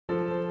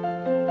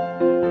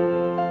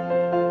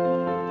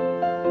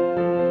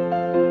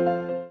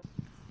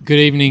Good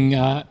evening,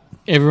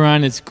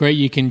 everyone. It's great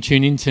you can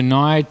tune in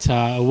tonight.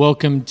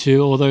 Welcome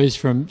to all those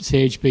from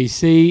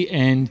CHBC,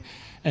 and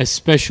a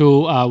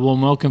special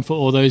warm welcome for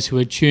all those who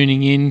are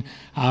tuning in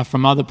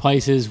from other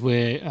places.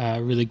 We're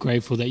really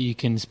grateful that you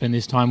can spend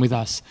this time with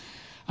us.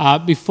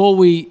 Before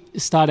we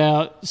start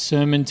our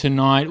sermon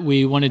tonight,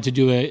 we wanted to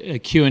do a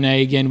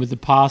Q&A again with the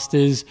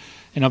pastors,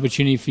 an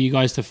opportunity for you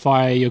guys to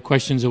fire your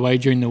questions away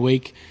during the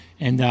week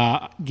and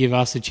give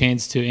us a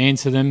chance to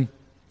answer them.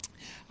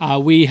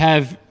 We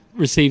have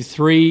received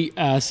 3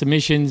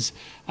 submissions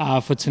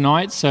for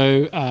tonight,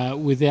 so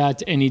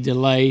without any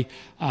delay,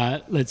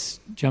 let's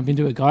jump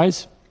into it,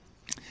 guys.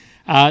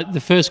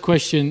 The first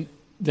question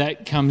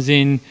that comes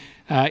in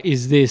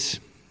is this: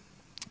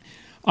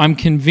 I'm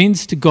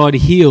convinced God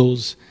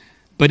heals,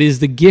 but is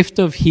the gift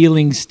of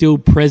healing still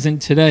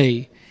present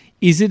today?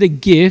 Is it a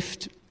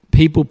gift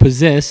people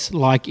possess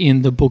like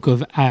in the book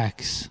of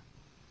Acts?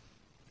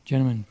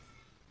 Gentlemen.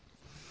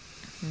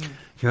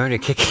 You want to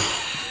kick?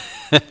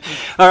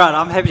 All right,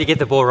 I'm happy to get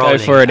the ball rolling.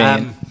 Go for it,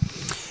 Ian.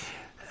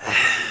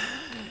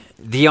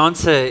 The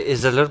answer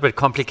is a little bit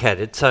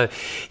complicated. So,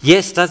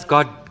 yes, does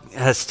God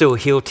still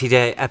heal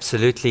today?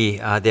 Absolutely.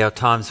 There are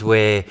times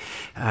where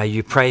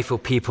you pray for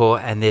people,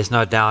 and there's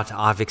no doubt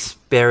I've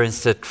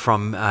experienced it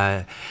from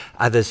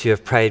others who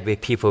have prayed where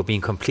people have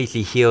been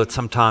completely healed,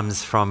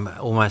 sometimes from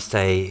almost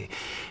a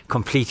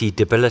completely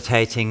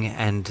debilitating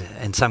and,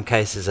 in some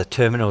cases, a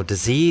terminal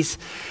disease.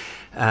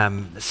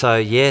 So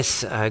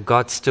yes,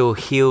 God still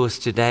heals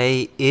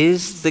today.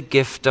 Is the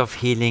gift of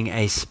healing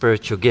a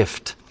spiritual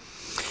gift?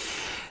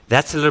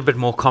 That's a little bit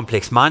more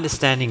complex. My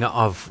understanding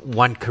of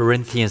 1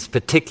 Corinthians,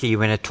 particularly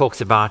when it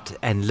talks about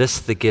and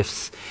lists the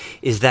gifts,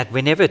 is that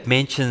whenever it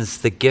mentions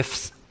the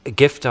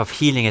gift of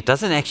healing, it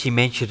doesn't actually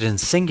mention it in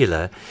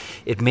singular,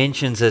 it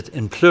mentions it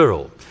in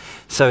plural.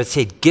 So it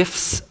said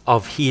gifts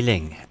of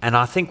healing. And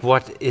I think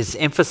what is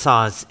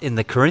emphasized in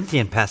the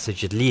Corinthian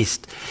passage, at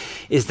least,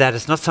 is that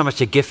it's not so much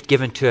a gift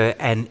given to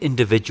an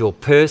individual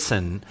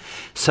person,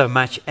 so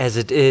much as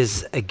it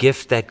is a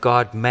gift that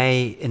God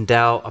may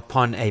endow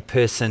upon a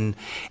person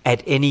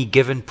at any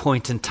given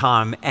point in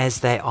time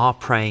as they are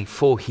praying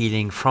for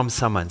healing from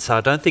someone. So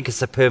I don't think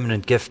it's a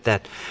permanent gift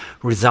that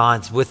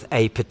resides with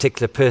a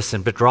particular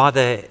person, but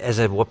rather,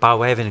 by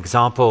way of an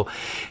example,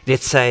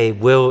 let's say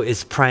Will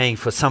is praying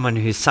for someone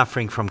who's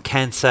suffering from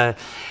cancer,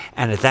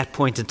 and at that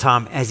point in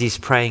time, as he's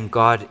praying,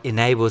 God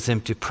enables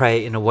him to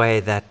pray in a way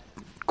that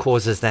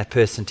causes that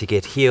person to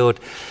get healed,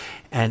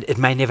 and it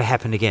may never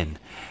happen again.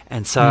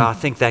 And so I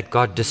think that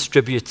God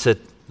distributes it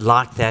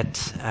like that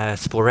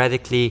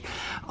sporadically.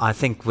 I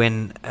think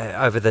when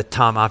over the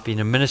time I've been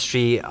in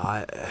ministry,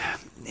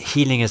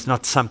 healing is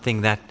not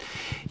something that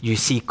you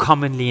see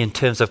commonly in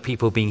terms of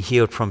people being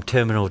healed from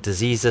terminal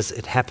diseases.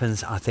 It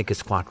happens, I think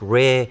it's quite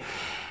rare,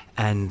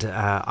 and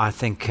I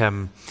think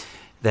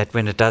that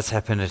when it does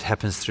happen, it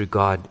happens through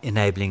God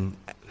enabling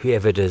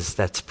whoever it is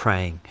that's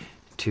praying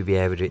to be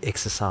able to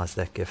exercise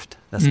that gift.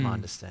 That's my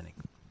understanding.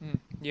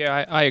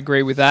 Yeah, I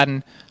agree with that.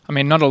 And I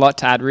mean, not a lot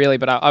to add really,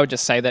 but I would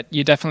just say that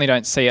you definitely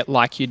don't see it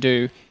like you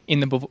do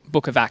in the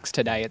book of Acts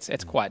today.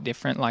 It's quite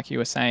different, like you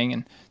were saying,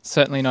 and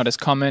certainly not as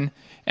common.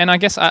 And I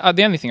guess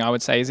the only thing I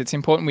would say is it's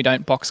important we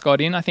don't box God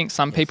in. I think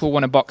some people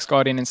want to box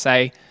God in and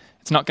say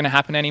it's not going to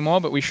happen anymore,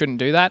 but we shouldn't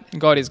do that.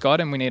 God is God,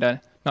 and we need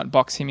to not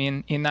box him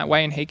in that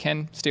way, and he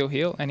can still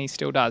heal, and he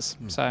still does.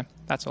 So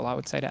that's all I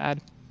would say to add.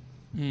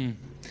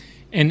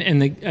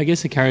 And I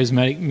guess the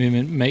charismatic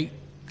movement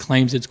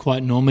claims it's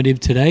quite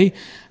normative today,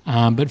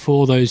 but for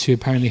all those who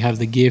apparently have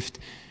the gift,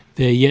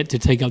 they're yet to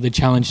take up the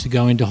challenge to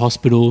go into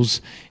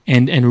hospitals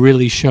and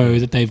really show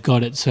that they've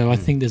got it. So I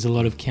think there's a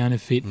lot of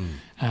counterfeit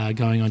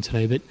going on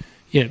today. But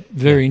yeah,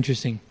 very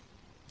interesting.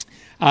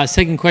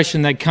 Second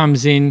question that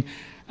comes in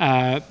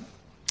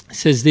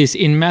says this: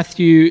 in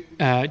Matthew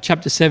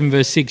chapter 7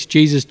 verse 6,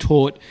 Jesus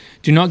taught,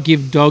 "Do not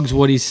give dogs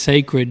what is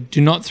sacred. Do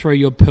not throw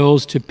your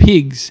pearls to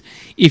pigs.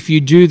 If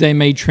you do, they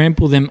may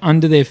trample them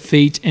under their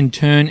feet and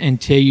turn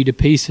and tear you to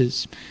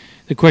pieces."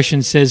 The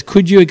question says,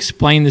 could you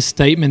explain the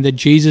statement that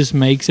Jesus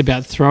makes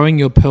about throwing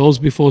your pearls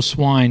before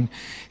swine?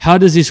 How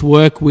does this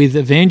work with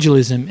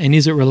evangelism, and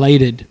is it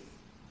related?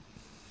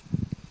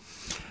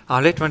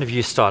 I'll let one of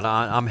you start.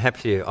 I'm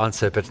happy to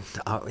answer, but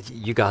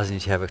you guys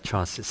need to have a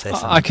chance to say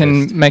something. I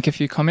can make a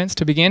few comments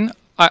to begin.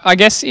 I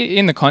guess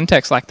in the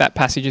context, like that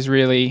passage is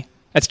really,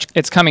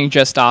 it's coming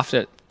just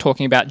after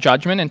talking about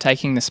judgment and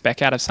taking the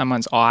speck out of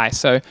someone's eye.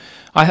 So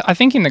I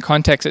think in the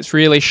context, it's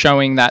really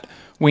showing that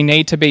we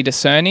need to be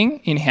discerning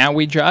in how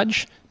we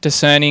judge,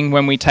 discerning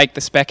when we take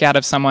the speck out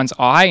of someone's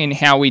eye, in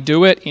how we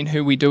do it, in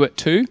who we do it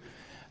to.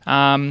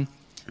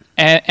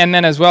 And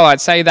then as well, I'd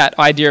say that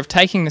idea of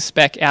taking the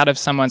speck out of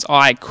someone's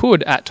eye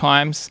could at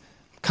times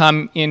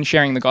come in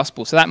sharing the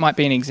gospel. So that might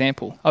be an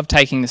example of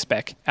taking the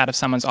speck out of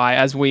someone's eye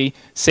as we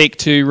seek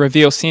to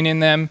reveal sin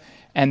in them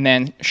and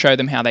then show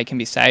them how they can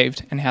be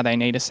saved and how they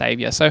need a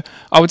saviour. So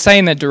I would say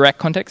in the direct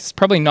context, it's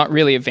probably not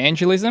really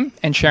evangelism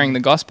and sharing the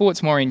gospel.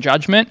 It's more in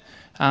judgment,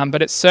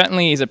 but it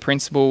certainly is a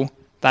principle,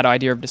 that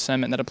idea of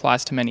discernment, that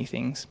applies to many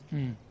things.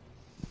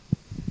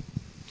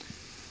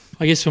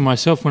 I guess for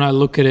myself, when I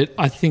look at it,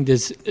 I think the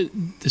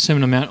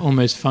Sermon on the Mount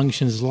almost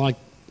functions like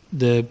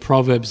the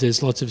Proverbs.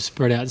 There's lots of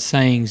spread out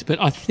sayings. But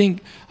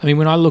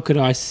when I look at it,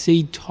 I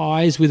see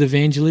ties with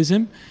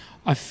evangelism.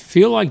 I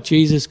feel like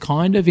Jesus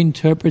kind of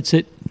interprets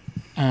it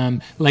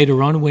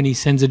later on when he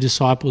sends the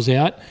disciples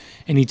out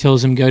and he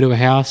tells them, go to a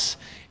house,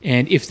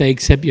 and if they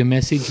accept your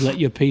message, let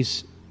your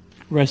peace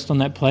rest on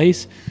that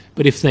place.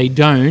 But if they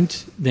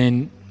don't,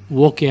 then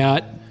walk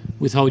out,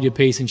 withhold your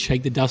peace, and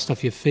shake the dust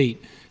off your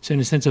feet. So in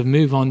a sense of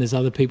move on, there's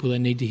other people that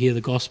need to hear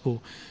the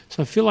gospel.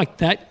 So I feel like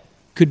that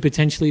could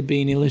potentially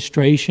be an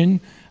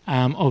illustration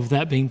of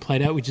that being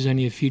played out, which is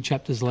only a few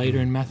chapters later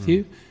in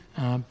Matthew.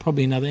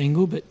 Probably another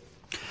angle, but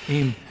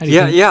Ian, how do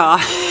you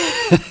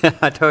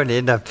think? I don't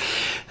end up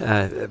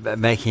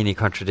making any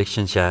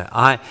contradictions here.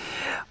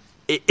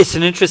 It's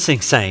an interesting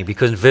saying,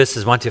 because in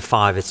verses 1 to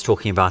 5, it's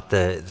talking about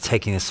the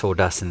taking the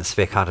sawdust and the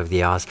speck out of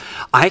the eyes.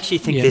 I actually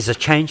think there's a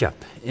change up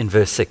in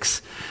verse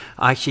 6.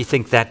 I actually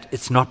think that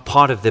it's not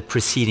part of the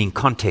preceding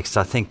context.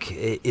 I think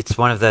it's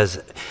one of those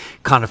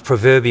kind of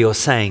proverbial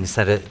sayings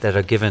that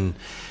are given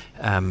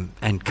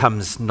and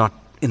comes not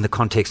in the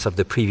context of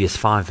the previous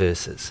 5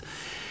 verses.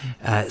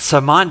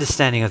 So my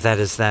understanding of that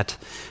is that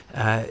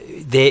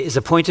there is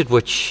a point at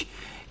which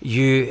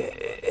you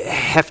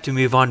have to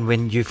move on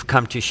when you've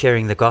come to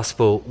sharing the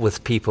gospel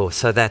with people,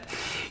 so that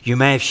you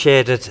may have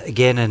shared it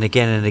again and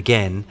again and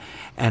again.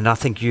 And I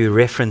think you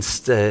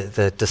referenced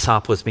the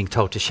disciples being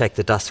told to shake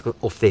the dust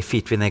off their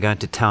feet when they go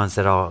into towns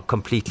that are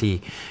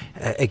completely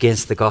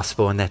against the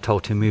gospel, and they're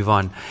told to move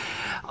on.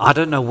 I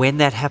don't know when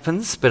that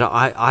happens, but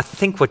I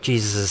think what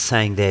Jesus is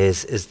saying there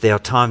is there are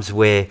times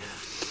where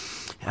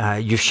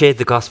you've shared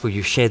the gospel,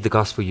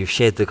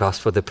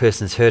 the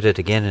person's heard it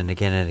again and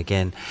again and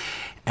again,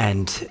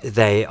 and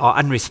they are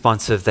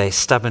unresponsive, they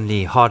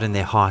stubbornly harden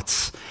their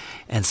hearts,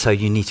 and so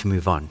you need to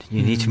move on.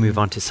 You need to move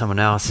on to someone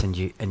else, and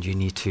you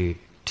need to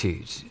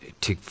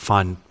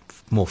find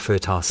more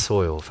fertile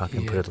soil, if I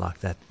can put it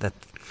like that.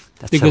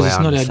 That's because it's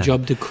not our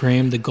job to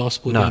cram the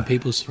gospel down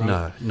people's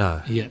throats.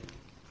 No. Yeah.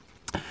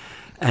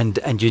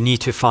 And you need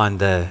to find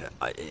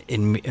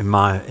in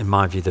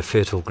my view, the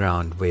fertile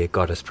ground where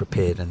God has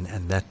prepared,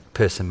 and that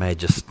person may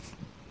just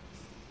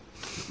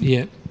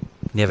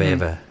never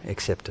ever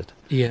accept it.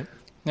 Yeah.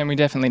 And we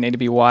definitely need to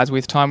be wise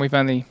with time. We've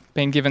only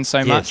been given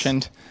so much,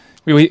 and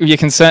you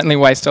can certainly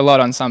waste a lot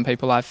on some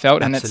people, I've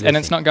felt, and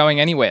it's not going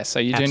anywhere. So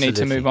you do need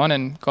to move on,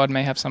 and God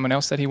may have someone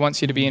else that he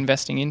wants you to be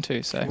investing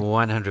into. So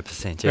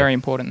 100%. Very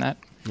important that.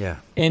 Yeah.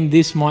 And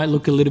this might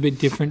look a little bit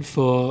different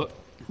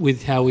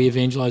with how we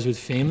evangelize with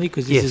family,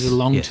 because this is a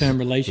long-term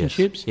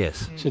relationships.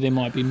 Yes. So there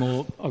might be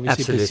more,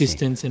 obviously,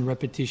 persistence and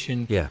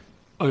repetition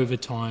over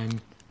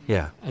time.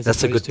 Yeah. As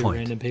That's a opposed good to point.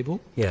 Random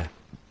people. Yeah.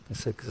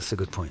 That's a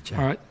good point.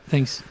 Yeah. All right.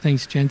 Thanks,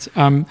 gents.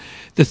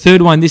 The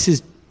third one. This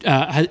is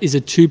a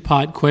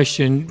 2-part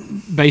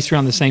question based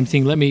around the same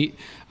thing. Let me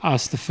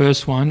ask the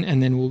first one,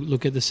 and then we'll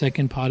look at the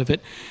second part of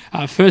it.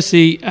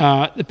 Firstly,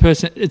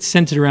 it's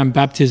centered around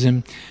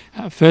baptism.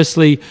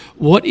 Firstly,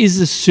 what is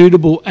the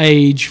suitable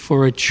age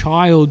for a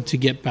child to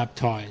get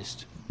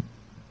baptized?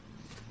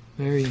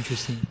 Very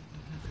interesting.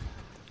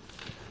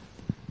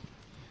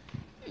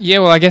 Yeah,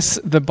 well, I guess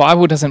the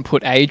Bible doesn't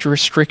put age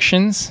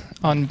restrictions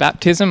on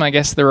baptism. I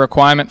guess the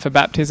requirement for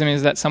baptism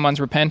is that someone's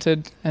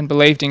repented and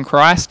believed in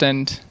Christ,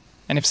 and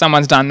if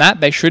someone's done that,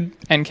 they should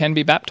and can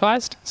be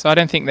baptized. So I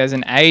don't think there's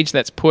an age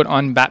that's put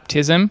on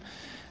baptism.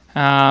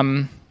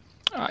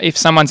 If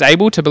someone's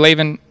able to believe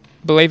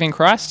in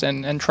Christ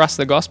and trust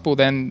the gospel,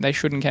 then they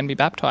should and can be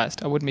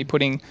baptized. I wouldn't be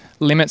putting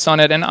limits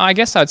on it. And I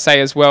guess I'd say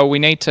as well,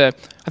 I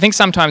think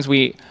sometimes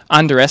we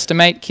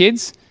underestimate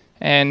kids,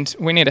 and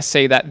we need to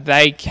see that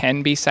they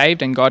can be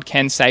saved and God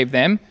can save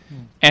them,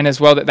 and as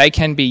well that they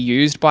can be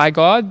used by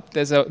God.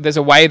 There's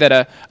a way that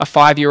a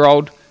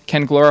 5-year-old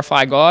can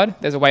glorify God.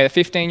 There's a way a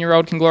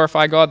 15-year-old can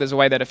glorify God. There's a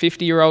way that a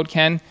 50-year-old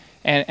can,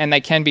 and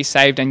they can be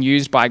saved and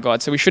used by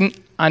God. So we shouldn't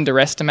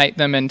underestimate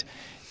them and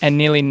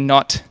nearly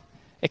not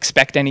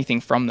expect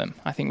anything from them.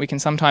 I think we can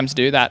sometimes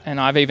do that, and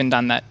I've even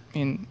done that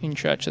in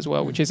church as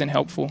well, which isn't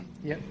helpful.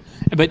 Yep.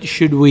 But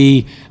should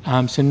we,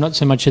 so not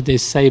so much that they're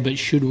saved, but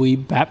should we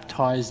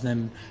baptize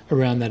them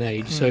around that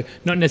age? So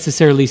not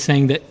necessarily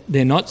saying that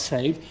they're not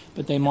saved,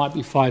 but they might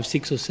be 5,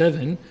 6 or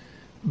 7,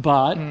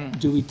 but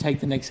do we take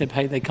the next step?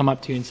 Hey, they come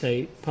up to you and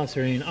say,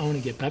 Pastor Ian, I want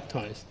to get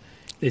baptized.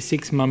 There's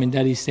 6 mum and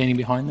daddies standing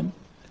behind them.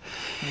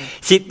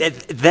 See,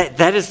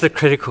 that is the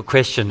critical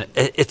question.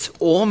 It's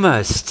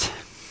almost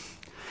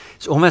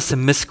a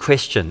missed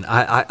question.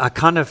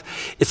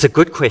 It's a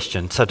good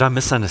question, so don't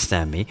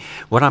misunderstand me.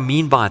 What I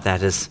mean by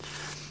that is,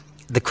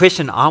 the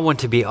question I want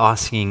to be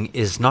asking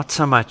is not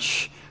so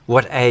much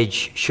what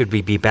age should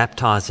we be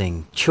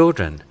baptizing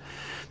children,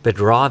 but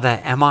rather,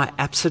 am I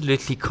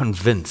absolutely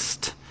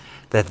convinced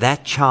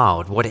that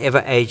child,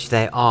 whatever age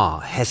they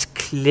are, has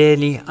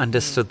clearly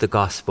understood the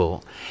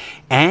gospel,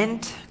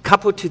 and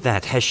coupled to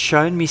that has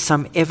shown me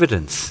some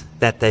evidence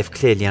that they've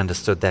clearly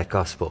understood that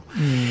gospel.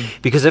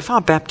 Because if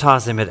I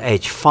baptize them at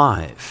age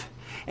 5,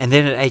 and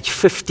then at age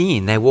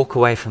 15 they walk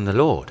away from the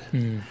Lord,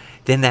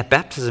 then that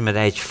baptism at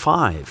age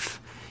 5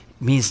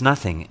 means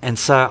nothing. And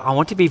so I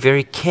want to be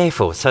very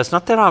careful. So it's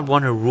not that I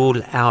want to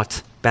rule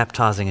out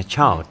baptizing a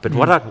child, but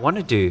what I'd want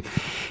to do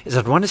is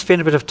I'd want to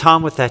spend a bit of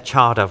time with that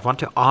child. I'd want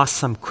to ask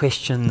some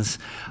questions.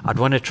 I'd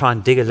want to try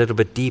and dig a little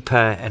bit deeper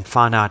and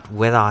find out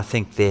whether I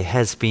think there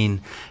has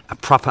been a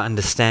proper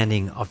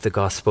understanding of the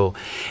gospel.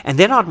 And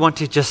then I'd want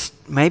to just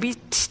maybe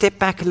step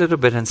back a little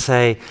bit and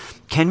say,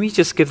 can we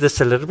just give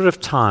this a little bit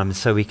of time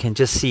so we can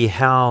just see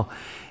how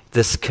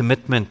this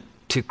commitment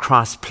to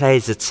Christ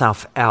plays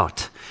itself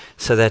out,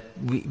 so that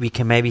we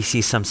can maybe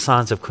see some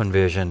signs of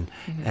conversion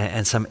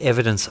and some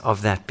evidence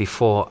of that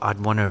before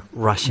I'd want to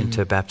rush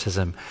into a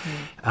baptism.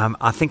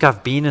 I think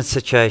I've been in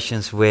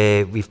situations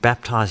where we've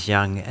baptized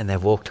young and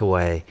they've walked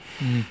away.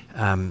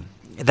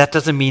 That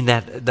doesn't mean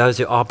that those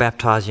who are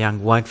baptized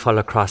young won't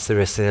follow Christ the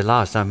rest of their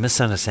lives. Don't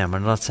misunderstand.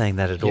 I'm not saying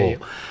that at all.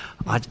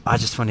 I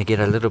just want to get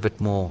a little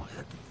bit more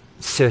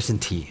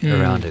certainty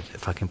around it,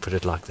 if I can put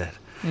it like that.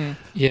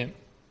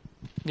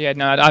 Yeah,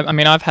 no, I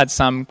mean, I've had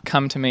some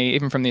come to me,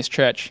 even from this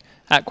church,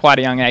 at quite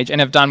a young age,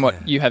 and have done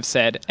what you have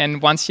said. And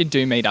once you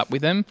do meet up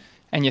with them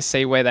and you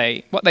see what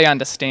they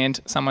understand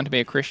someone to be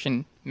a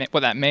Christian, what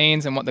that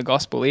means and what the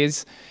gospel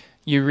is,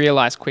 you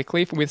realise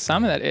quickly with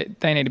some that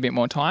they need a bit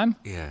more time.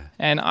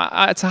 And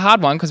it's a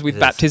hard one, because with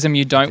baptism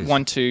you don't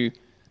want to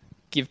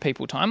give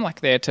people time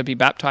like they're to be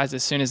baptised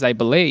as soon as they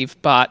believe,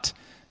 but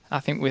I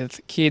think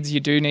with kids,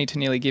 you do need to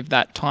nearly give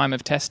that time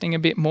of testing a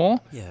bit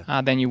more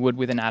than you would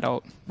with an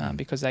adult,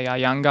 because they are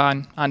younger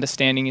and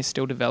understanding is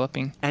still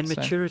developing. And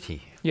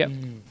maturity.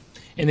 And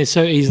they're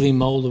so easily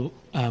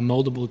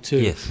moldable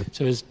too.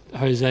 So as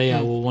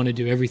Hosea will want to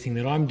do everything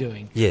that I'm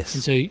doing. And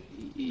so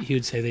he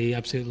would say that he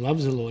absolutely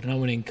loves the Lord, and I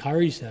want to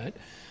encourage that.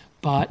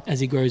 But as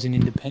he grows in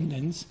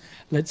independence,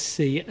 let's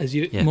see, as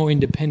you're more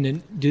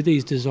independent, do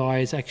these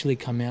desires actually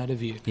come out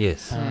of you?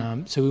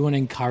 So we want to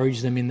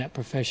encourage them in that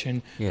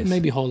profession, and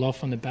maybe hold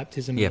off on the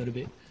baptism a little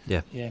bit.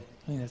 I think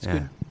that's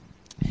good.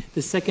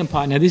 The second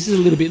part, now this is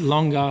a little bit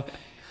longer,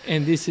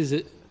 and this is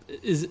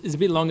a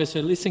bit longer, so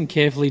listen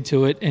carefully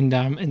to it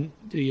and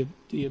do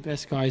your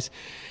best, guys.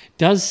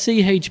 Does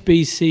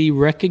CHBC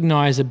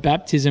recognise a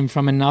baptism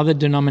from another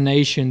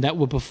denomination that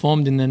were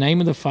performed in the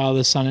name of the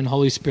Father, Son and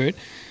Holy Spirit,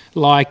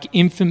 like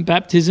infant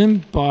baptism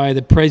by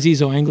the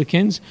Prezzies or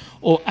Anglicans,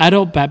 or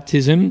adult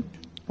baptism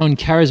in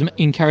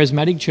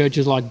charismatic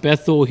churches like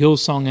Bethel,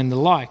 Hillsong and the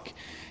like?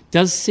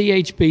 Does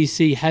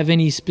CHBC have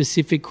any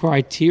specific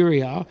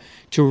criteria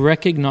to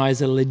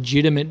recognise a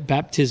legitimate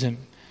baptism?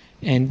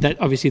 And that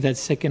obviously that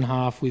second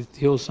half with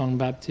Hillsong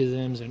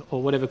baptisms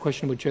or whatever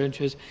questionable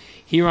churches.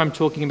 Here I'm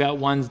talking about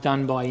ones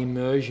done by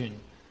immersion.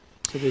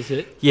 So there's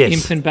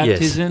infant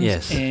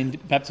baptisms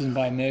and baptism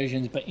by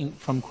immersions, but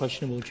from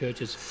questionable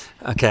churches.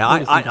 Okay,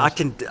 I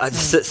can,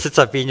 since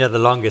I've been here the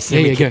longest,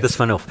 let me kick this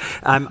one off.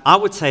 I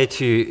would say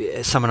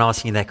to someone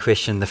asking that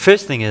question, the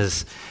first thing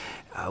is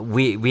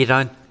we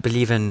don't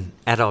believe in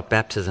adult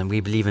baptism, we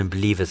believe in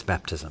believers'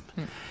 baptism.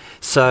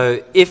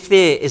 So if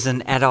there is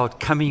an adult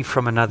coming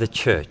from another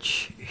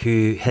church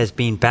who has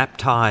been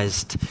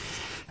baptized,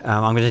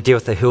 I'm going to deal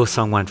with the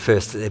Hillsong one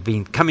first. They've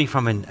been coming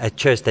from a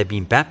church, they've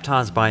been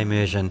baptized by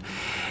immersion.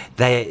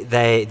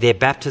 Their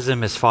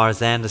baptism, as far as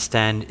they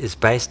understand, is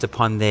based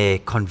upon their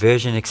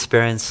conversion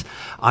experience.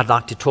 I'd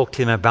like to talk to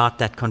them about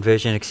that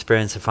conversion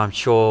experience. If I'm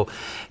sure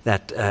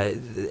that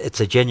it's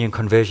a genuine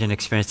conversion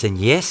experience, then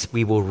yes,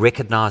 we will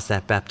recognize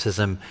that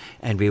baptism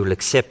and we will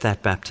accept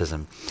that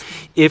baptism.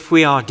 If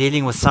we are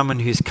dealing with someone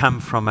who's come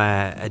from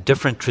a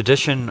different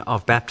tradition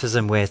of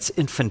baptism, where it's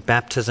infant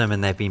baptism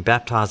and they've been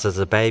baptized as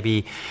a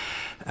baby,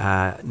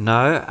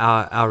 no,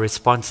 our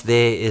response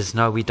there is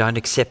no, we don't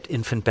accept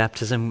infant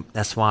baptism.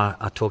 That's why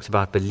I talked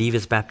about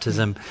believers'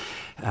 baptism.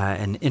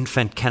 An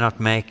infant cannot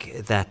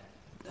make that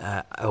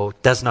or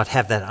does not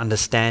have that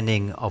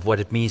understanding of what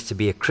it means to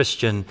be a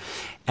Christian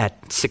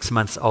at 6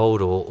 months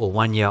old or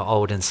 1 year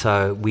old, and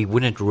so we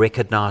wouldn't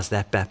recognize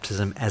that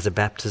baptism as a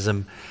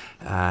baptism,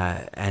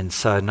 and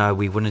so no,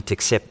 we wouldn't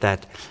accept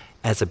that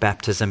as a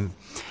baptism.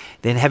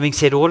 Then having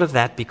said all of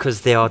that,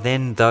 because there are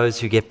then those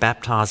who get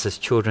baptized as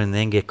children and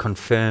then get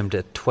confirmed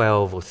at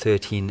 12 or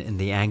 13 in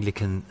the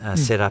Anglican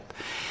setup,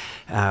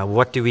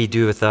 what do we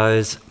do with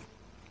those?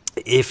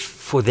 If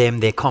for them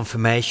their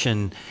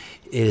confirmation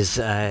is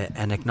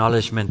an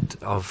acknowledgement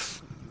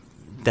of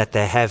that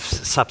they have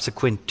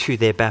subsequent to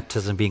their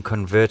baptism being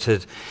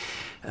converted,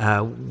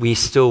 we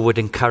still would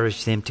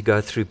encourage them to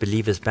go through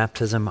believers'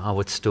 baptism. I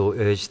would still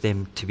urge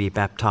them to be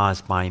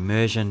baptized by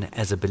immersion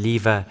as a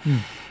believer.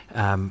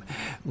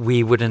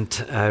 We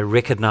wouldn't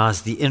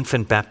recognize the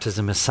infant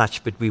baptism as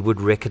such, but we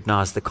would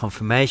recognize the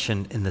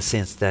confirmation in the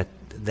sense that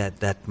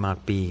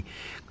might be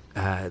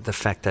the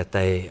fact that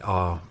they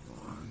are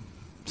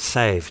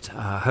saved.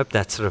 I hope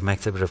that sort of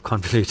makes a bit of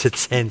convoluted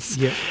sense.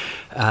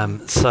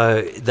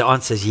 So the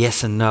answer is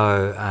yes and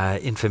no.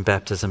 Infant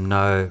baptism,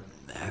 no.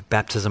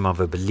 baptism of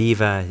a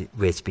believer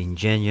where it's been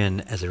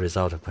genuine as a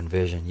result of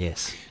conversion,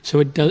 yes. So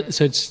it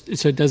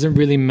doesn't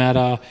really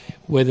matter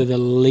whether the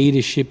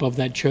leadership of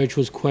that church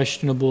was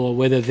questionable or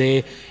whether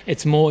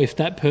it's more if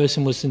that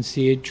person was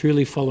sincere,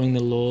 truly following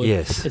the Lord.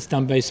 Yes. It's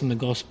done based on the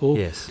gospel.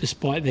 Yes.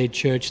 Despite their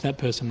church, that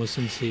person was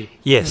sincere.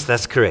 Yes,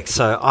 that's correct.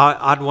 So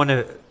I'd want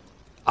to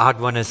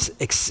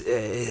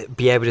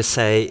be able to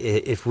say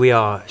if we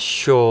are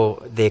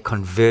sure their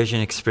conversion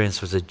experience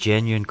was a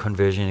genuine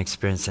conversion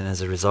experience, and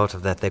as a result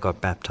of that they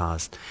got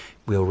baptized,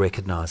 we'll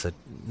recognize it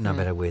no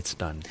matter where it's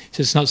done.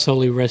 So it's not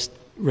solely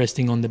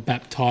resting on the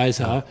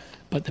baptizer,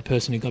 but the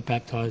person who got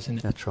baptized.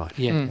 That's right.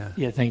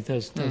 Yeah. Thank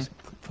you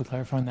for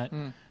clarifying that.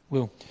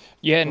 Will?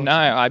 Yeah,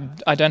 no,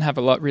 I don't have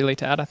a lot really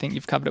to add. I think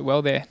you've covered it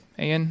well there,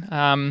 Ian.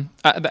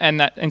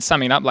 And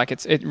summing it up, like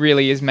it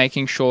really is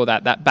making sure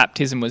that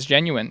baptism was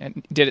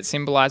genuine. Did it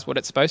symbolize what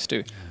it's supposed to?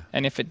 Yeah.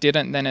 And if it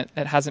didn't, then it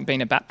hasn't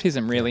been a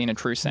baptism really in a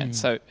true sense.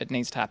 So it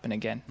needs to happen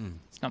again.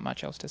 There's not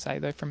much else to say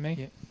though from me.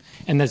 Yeah.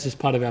 And that's just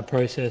part of our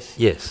process.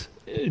 Yes.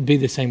 It'd be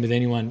the same with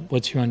anyone.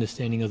 What's your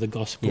understanding of the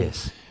gospel?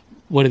 Yes.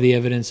 What are the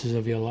evidences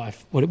of your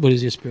life? What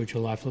does your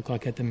spiritual life look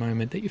like at the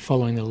moment that you're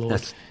following the Lord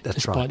that's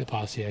despite right. the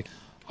past year?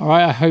 All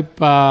right, I hope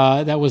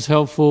that was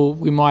helpful.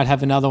 We might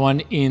have another one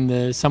in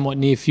the somewhat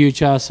near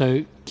future,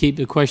 so keep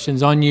the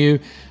questions on you,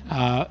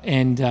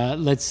 and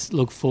let's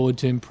look forward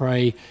to and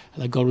pray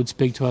that God would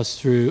speak to us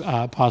through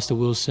Pastor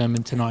Will's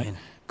sermon tonight. Amen.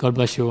 God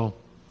bless you all.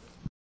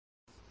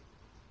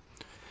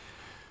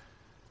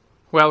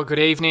 Well, good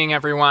evening,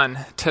 everyone.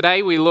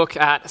 Today we look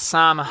at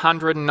Psalm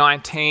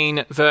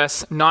 119,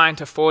 verse 9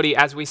 to 40,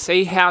 as we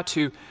see how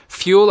to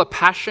fuel a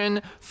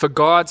passion for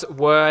God's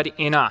word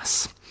in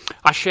us.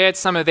 I shared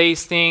some of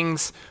these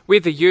things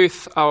with the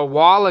youth a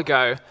while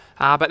ago,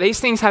 but these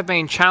things have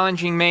been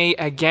challenging me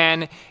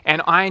again,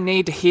 and I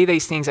need to hear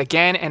these things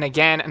again and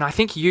again, and I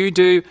think you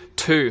do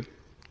too.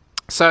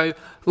 So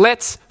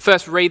let's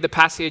first read the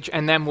passage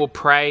and then we'll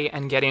pray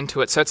and get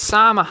into it. So it's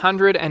Psalm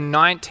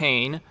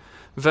 119,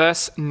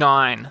 verse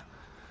 9.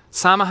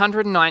 Psalm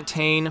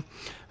 119,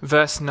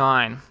 verse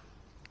 9.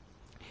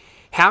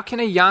 How can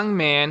a young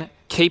man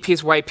keep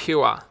his way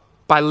pure?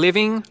 By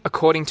living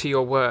according to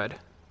your word.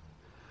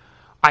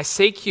 I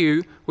seek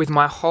you with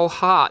my whole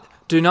heart.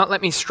 Do not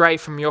let me stray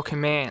from your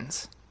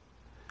commands.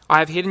 I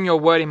have hidden your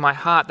word in my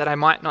heart that I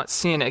might not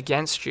sin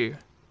against you.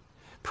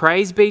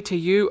 Praise be to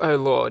you, O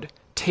Lord.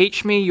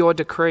 Teach me your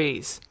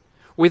decrees.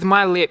 With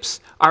my lips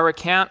I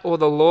recount all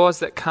the laws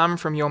that come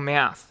from your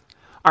mouth.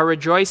 I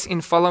rejoice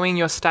in following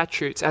your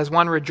statutes as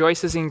one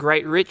rejoices in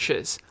great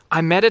riches. I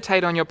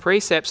meditate on your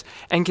precepts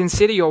and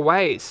consider your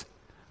ways.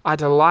 I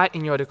delight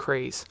in your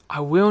decrees.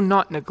 I will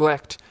not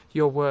neglect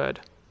your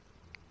word.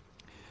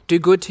 Do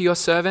good to your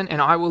servant,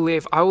 and I will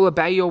live. I will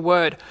obey your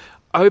word.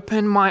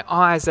 Open my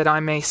eyes that I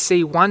may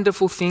see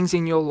wonderful things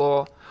in your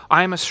law.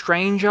 I am a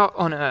stranger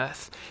on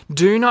earth.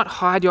 Do not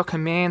hide your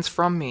commands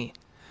from me.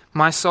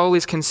 My soul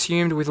is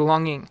consumed with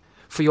longing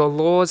for your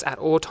laws at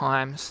all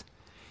times.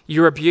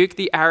 You rebuke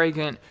the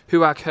arrogant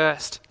who are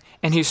cursed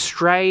and who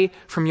stray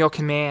from your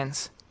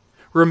commands.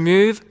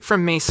 Remove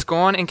from me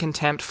scorn and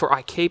contempt, for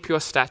I keep your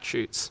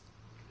statutes.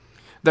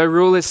 Though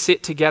rulers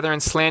sit together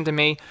and slander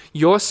me,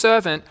 your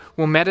servant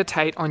will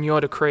meditate on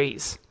your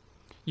decrees.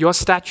 Your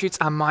statutes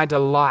are my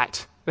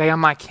delight. They are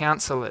my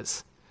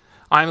counselors.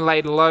 I am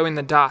laid low in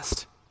the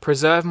dust.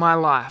 Preserve my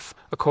life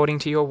according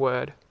to your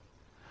word.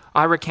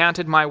 I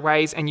recounted my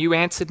ways, and you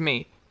answered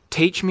me.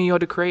 Teach me your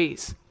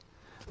decrees.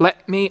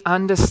 Let me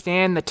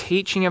understand the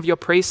teaching of your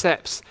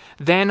precepts.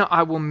 Then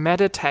I will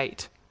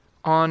meditate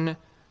on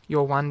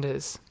your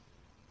wonders.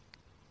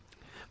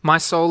 My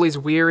soul is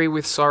weary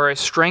with sorrow.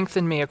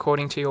 Strengthen me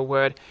according to your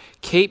word.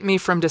 Keep me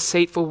from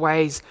deceitful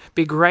ways.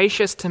 Be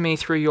gracious to me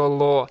through your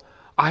law.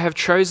 I have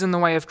chosen the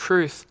way of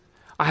truth.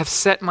 I have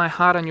set my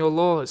heart on your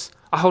laws.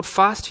 I hold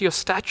fast to your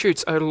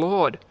statutes, O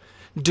Lord.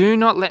 Do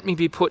not let me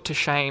be put to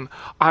shame.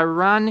 I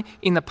run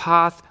in the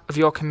path of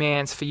your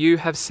commands, for you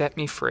have set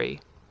me free.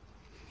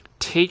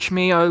 Teach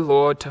me, O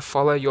Lord, to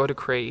follow your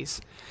decrees.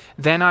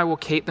 Then I will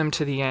keep them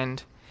to the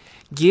end.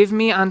 Give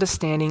me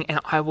understanding, and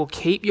I will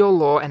keep your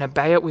law and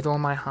obey it with all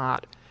my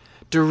heart.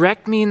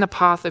 Direct me in the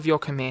path of your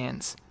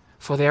commands,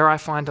 for there I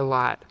find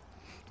delight.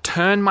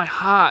 Turn my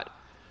heart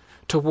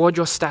toward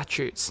your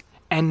statutes,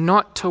 and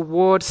not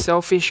toward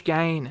selfish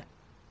gain.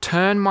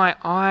 Turn my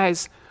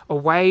eyes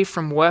away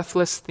from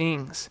worthless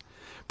things.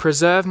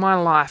 Preserve my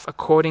life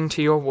according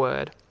to your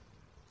word.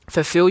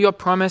 Fulfill your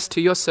promise to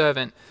your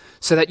servant,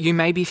 so that you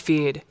may be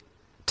feared.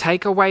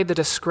 Take away the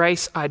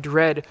disgrace I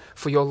dread,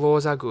 for your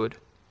laws are good.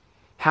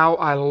 How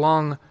I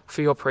long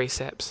for your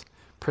precepts.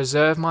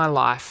 Preserve my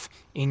life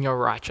in your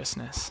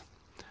righteousness.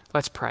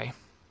 Let's pray.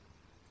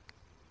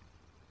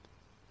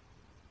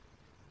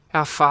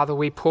 Our Father,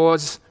 we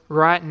pause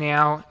right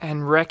now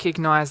and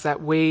recognize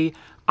that we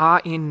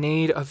are in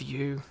need of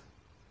you.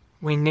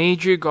 We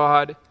need you,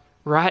 God,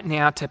 right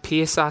now to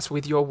pierce us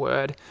with your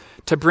word,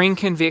 to bring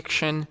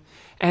conviction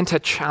and to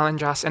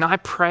challenge us. And I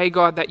pray,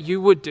 God, that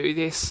you would do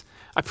this.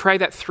 I pray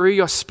that through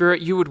your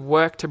Spirit you would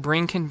work to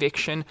bring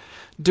conviction.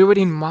 Do it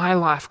in my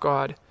life,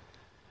 God.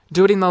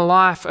 Do it in the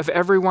life of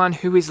everyone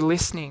who is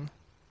listening.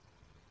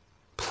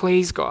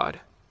 Please, God,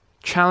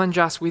 challenge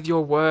us with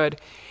your word.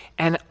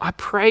 And I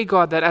pray,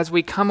 God, that as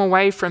we come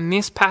away from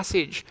this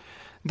passage,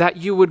 that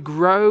you would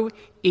grow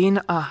in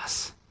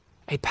us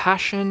a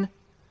passion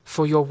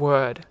for your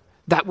word,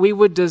 that we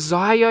would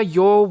desire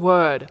your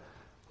word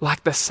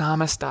like the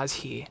psalmist does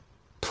here.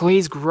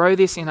 Please grow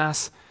this in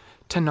us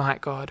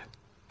tonight, God,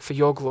 for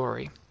your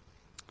glory.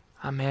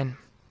 Amen.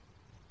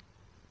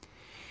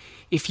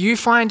 If you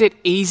find it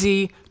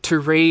easy to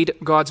read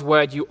God's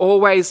word, you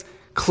always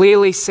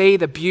clearly see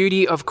the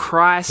beauty of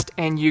Christ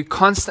and you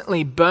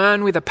constantly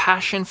burn with a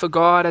passion for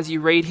God as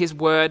you read his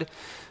word,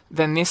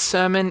 then this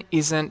sermon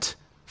isn't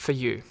for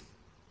you.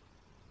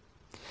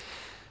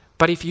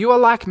 But if you are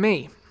like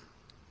me,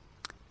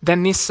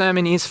 then this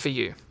sermon is for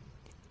you.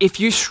 If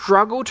you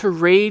struggle to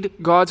read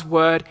God's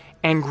word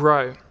and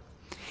grow,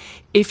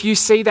 if you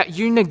see that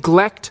you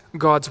neglect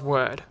God's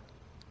word,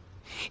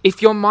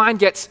 if your mind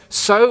gets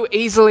so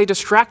easily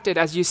distracted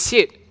as you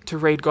sit to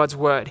read God's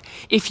word,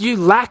 if you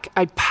lack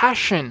a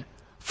passion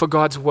for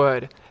God's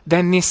word,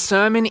 then this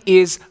sermon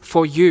is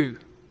for you.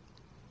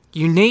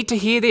 You need to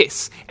hear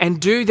this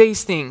and do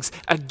these things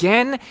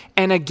again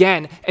and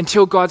again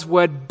until God's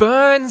word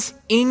burns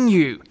in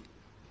you.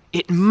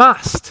 It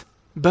must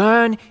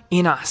burn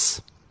in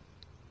us.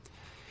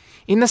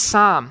 In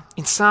Psalm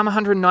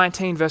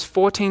 119, verse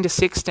 14 to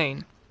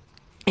 16,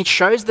 it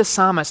shows the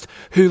psalmist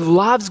who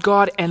loves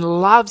God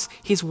and loves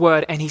his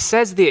word. And he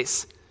says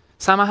this,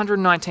 Psalm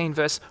 119,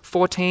 verse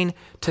 14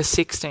 to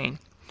 16.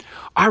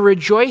 I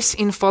rejoice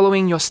in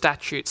following your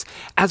statutes,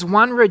 as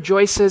one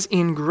rejoices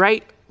in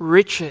great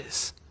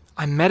riches.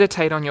 I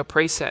meditate on your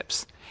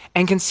precepts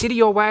and consider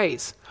your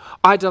ways.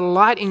 I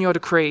delight in your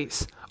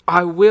decrees.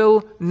 I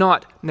will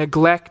not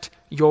neglect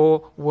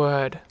your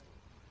word.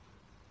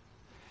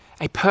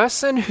 A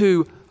person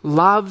who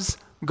loves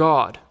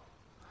God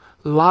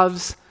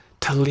loves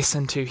to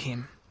listen to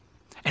him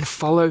and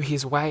follow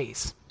his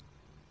ways.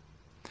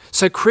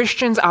 So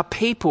Christians are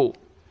people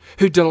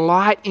who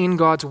delight in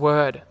God's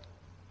word.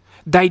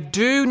 They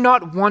do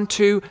not want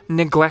to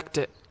neglect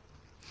it.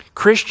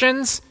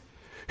 Christians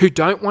who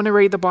don't want to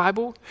read the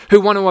Bible,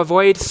 who want to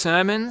avoid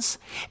sermons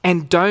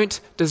and don't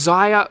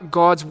desire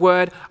God's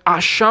word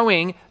are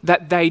showing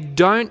that they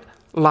don't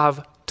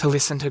love to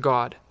listen to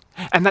God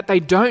and that they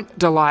don't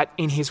delight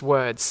in his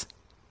words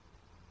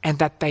and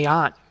that they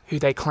aren't who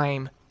they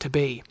claim to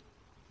be.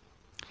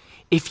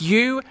 If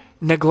you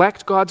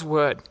neglect God's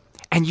word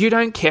and you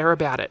don't care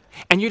about it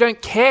and you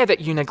don't care that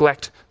you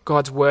neglect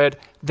God's word,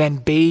 then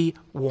be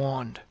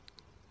warned.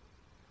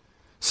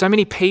 So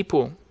many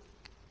people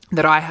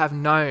that I have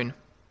known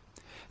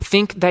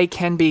think they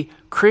can be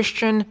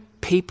Christian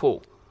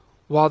people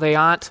while they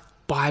aren't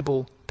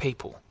Bible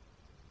people.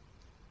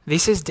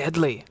 This is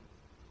deadly.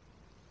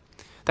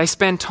 They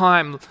spend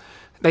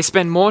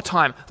more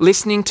time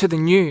listening to the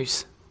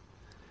news,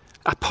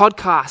 a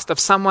podcast of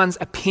someone's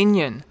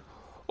opinion,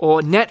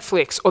 or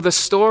Netflix, or the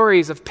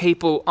stories of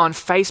people on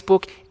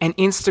Facebook and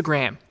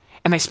Instagram.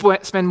 And they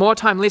spend more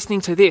time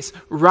listening to this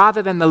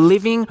rather than the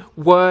living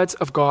words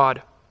of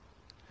God.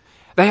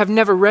 They have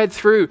never read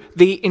through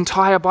the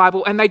entire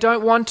Bible and they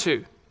don't want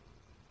to.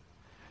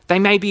 They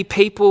may be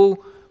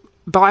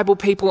Bible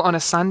people on a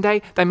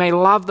Sunday. They may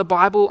love the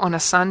Bible on a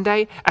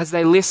Sunday as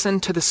they listen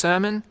to the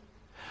sermon,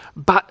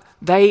 but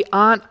they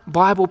aren't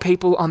Bible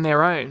people on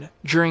their own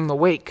during the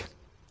week.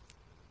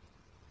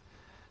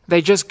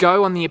 They just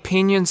go on the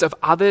opinions of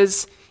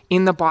others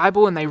in the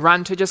Bible and they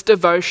run to just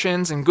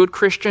devotions and good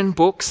Christian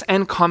books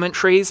and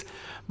commentaries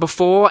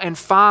before and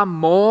far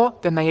more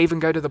than they even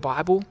go to the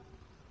Bible.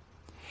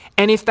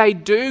 And if they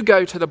do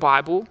go to the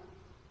Bible,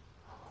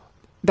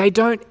 they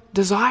don't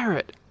desire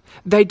it.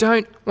 They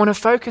don't want to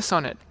focus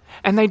on it.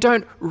 And they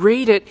don't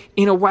read it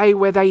in a way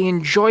where they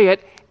enjoy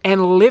it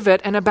and live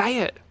it and obey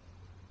it.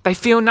 They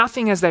feel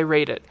nothing as they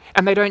read it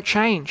and they don't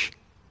change.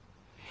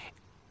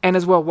 And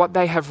as well, what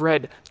they have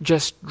read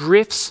just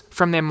drifts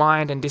from their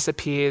mind and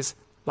disappears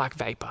like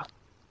vapor.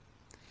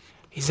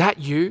 Is that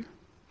you?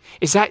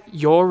 Is that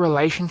your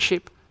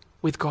relationship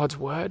with God's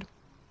word?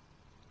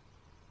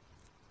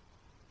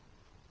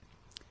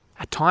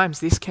 At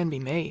times, this can be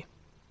me.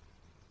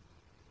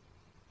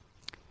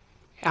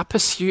 Our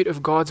pursuit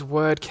of God's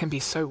word can be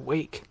so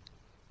weak.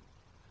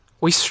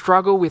 We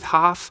struggle with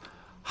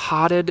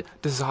half-hearted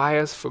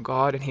desires for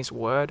God and his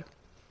word.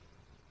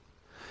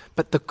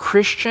 But the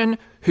Christian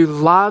who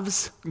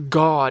loves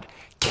God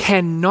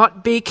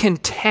cannot be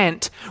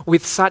content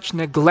with such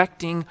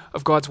neglecting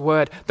of God's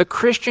word. The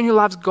Christian who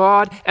loves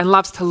God and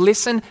loves to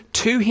listen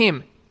to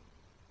him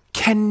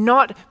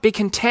cannot be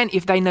content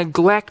if they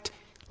neglect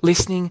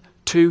listening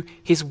to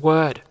his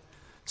word.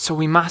 So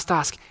we must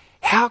ask,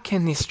 how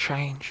can this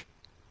change?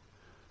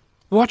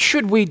 What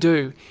should we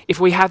do if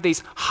we have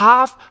these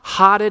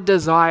half-hearted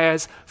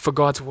desires for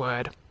God's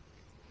word?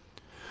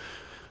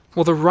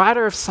 Well, the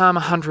writer of Psalm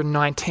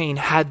 119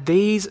 had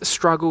these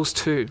struggles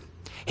too.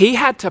 He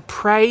had to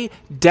pray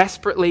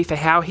desperately for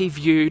how he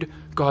viewed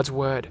God's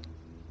word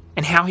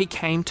and how he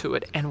came to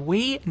it. And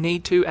we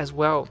need to as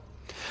well.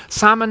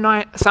 Psalm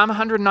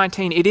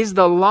 119, it is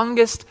the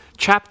longest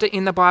chapter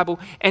in the Bible,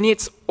 and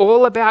it's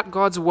all about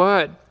God's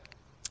word.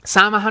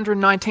 Psalm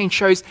 119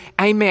 shows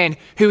a man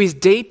who is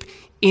deep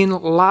in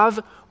love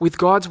with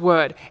God's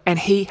word, and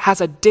he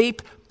has a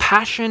deep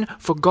passion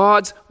for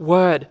God's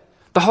word.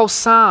 The whole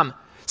psalm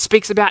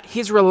speaks about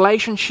his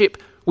relationship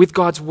with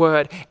God's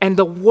word and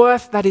the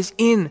worth that is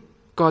in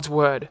God's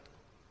word.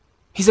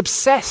 He's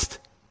obsessed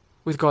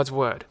with God's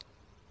word.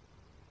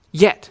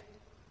 Yet,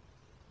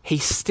 he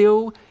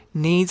still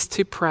needs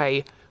to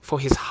pray for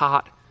his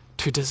heart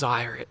to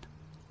desire it.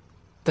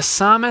 The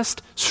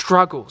psalmist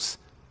struggles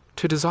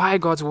to desire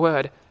God's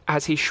word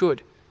as he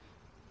should,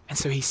 and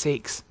so he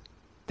seeks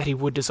that he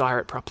would desire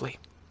it properly.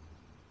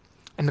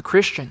 And the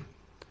Christian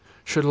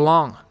should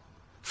long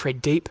for a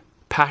deep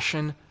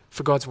passion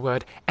for God's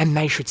word, and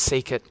they should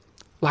seek it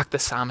like the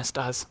psalmist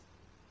does.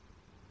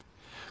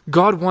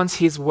 God wants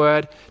his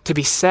word to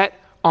be set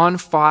on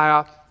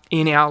fire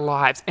in our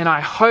lives. And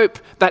I hope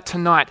that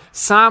tonight,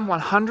 Psalm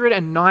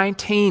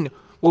 119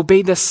 will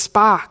be the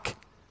spark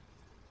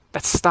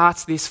that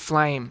starts this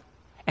flame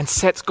and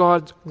sets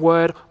God's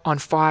word on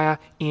fire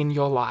in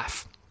your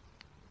life.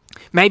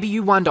 Maybe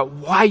you wonder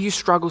why you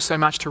struggle so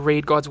much to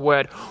read God's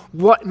word.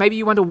 Maybe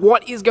you wonder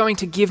what is going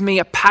to give me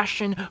a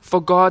passion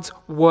for God's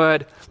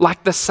word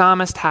like the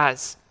psalmist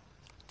has.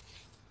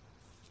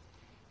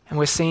 And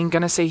we're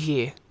going to see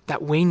here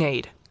that we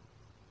need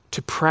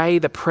to pray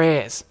the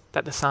prayers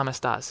that the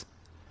psalmist does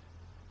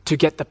to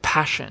get the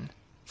passion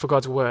for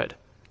God's word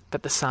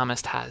that the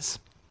psalmist has.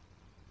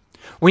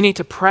 We need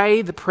to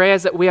pray the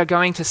prayers that we are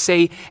going to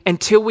see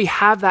until we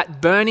have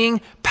that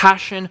burning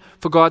passion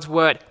for God's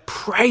word.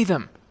 Pray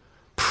them.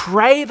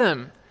 Pray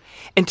them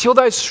until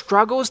those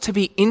struggles to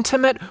be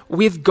intimate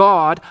with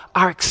God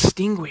are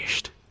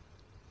extinguished.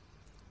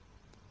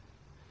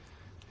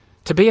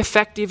 To be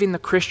effective in the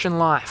Christian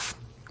life,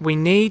 we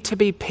need to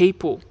be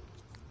people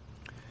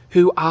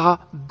who are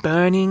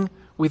burning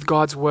with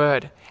God's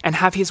word and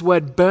have his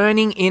word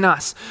burning in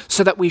us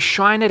so that we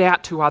shine it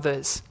out to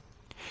others.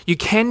 You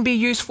can be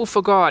useful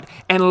for God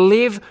and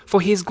live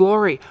for his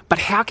glory. But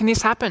how can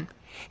this happen?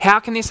 How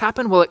can this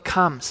happen? Well, it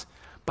comes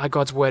by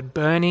God's word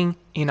burning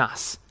in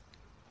us.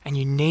 And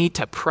you need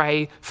to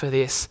pray for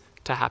this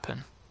to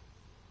happen.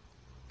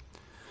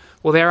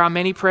 Well, there are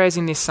many prayers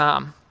in this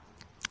psalm,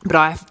 but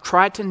I've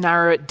tried to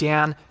narrow it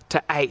down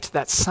to 8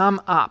 that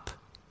sum up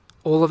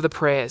all of the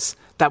prayers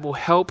that will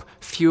help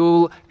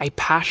fuel a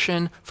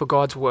passion for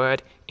God's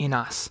word in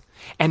us.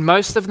 And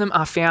most of them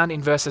are found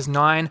in verses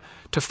 9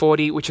 to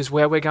 40, which is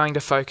where we're going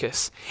to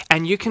focus.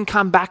 And you can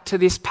come back to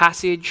this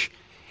passage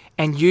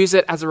and use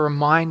it as a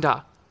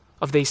reminder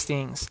of these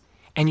things,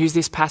 and use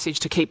this passage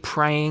to keep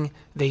praying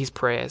these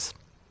prayers.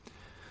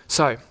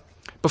 So,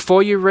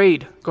 before you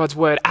read God's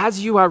word,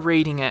 as you are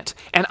reading it,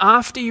 and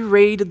after you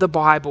read the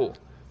Bible,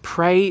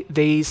 pray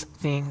these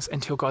things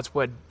until God's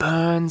word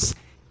burns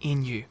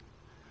in you.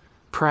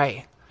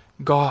 Pray,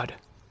 God,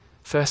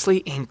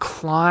 firstly,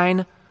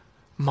 incline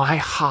my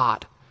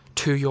heart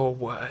to your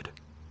word.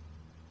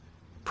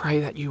 Pray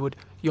that your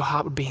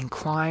heart would be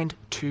inclined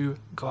to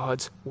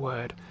God's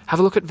word. Have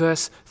a look at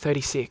verse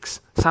 36.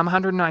 Psalm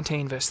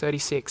 119, verse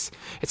 36.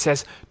 It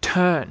says,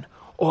 turn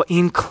or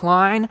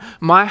incline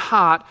my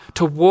heart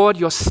toward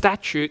your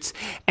statutes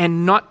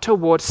and not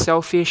toward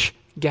selfish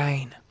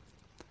gain.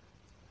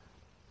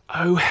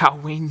 Oh, how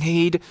we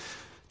need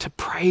to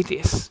pray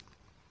this.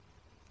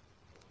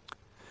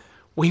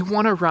 We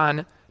want to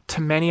run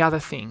to many other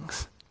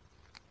things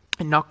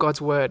and not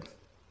God's word.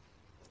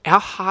 Our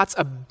hearts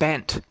are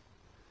bent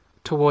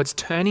towards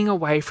turning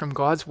away from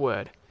God's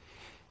word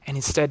and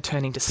instead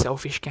turning to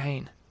selfish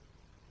gain.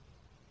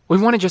 We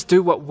want to just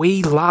do what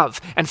we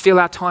love and fill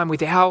our time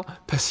with our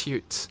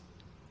pursuits.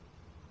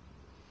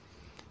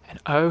 And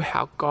oh,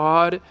 how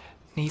God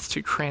needs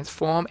to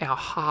transform our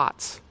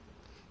hearts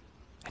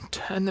and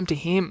turn them to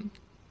him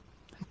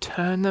and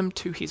turn them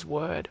to his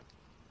word.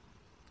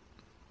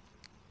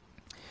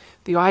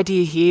 The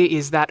idea here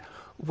is that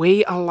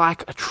we are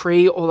like a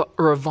tree or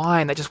a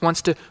vine that just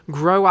wants to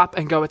grow up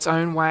and go its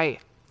own way.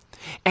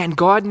 And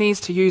God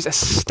needs to use a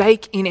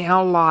stake in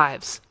our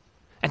lives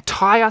and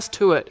tie us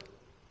to it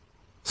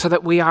so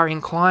that we are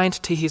inclined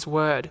to his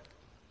word.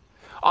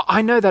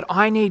 I know that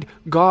I need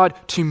God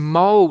to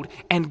mold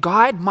and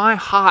guide my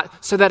heart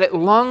so that it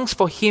longs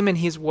for him and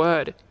his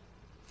word.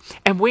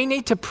 And we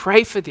need to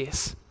pray for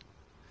this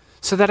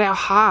so that our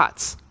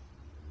hearts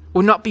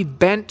will not be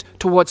bent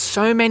towards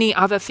so many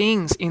other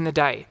things in the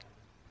day.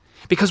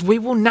 Because we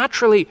will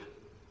naturally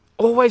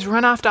always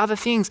run after other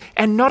things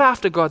and not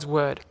after God's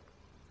word.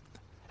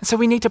 And so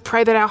we need to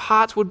pray that our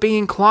hearts would be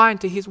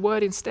inclined to his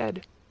word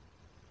instead.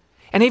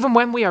 And even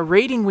when we are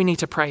reading, we need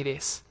to pray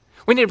this.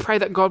 We need to pray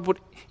that God would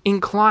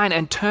incline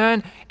and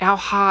turn our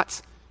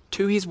hearts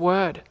to his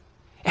word.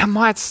 Our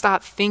minds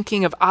start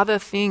thinking of other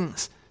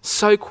things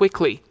so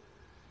quickly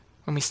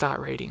when we start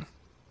reading.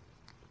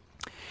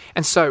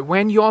 And so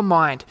when your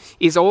mind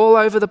is all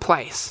over the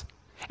place,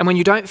 and when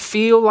you don't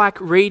feel like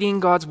reading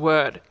God's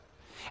word,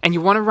 and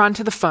you want to run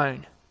to the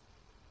phone,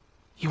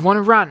 you want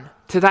to run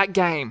to that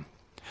game,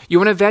 You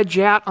want to veg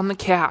out on the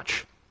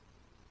couch.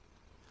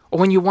 Or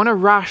when you want to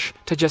rush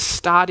to just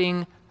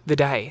starting the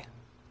day.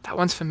 That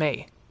one's for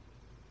me.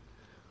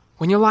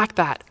 When you're like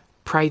that,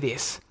 pray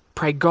this.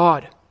 Pray,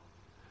 God,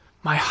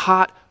 my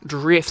heart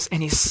drifts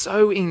and is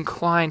so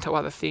inclined to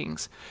other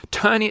things.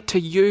 Turn it to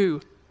you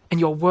and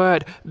your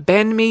word.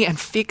 Bend me and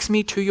fix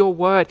me to your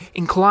word.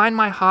 Incline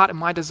my heart and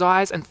my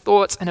desires and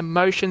thoughts and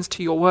emotions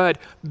to your word.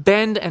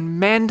 Bend and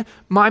mend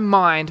my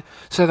mind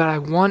so that I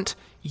want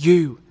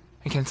you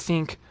and can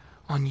think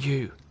on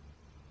you.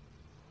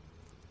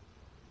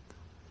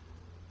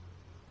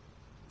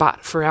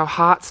 But for our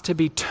hearts to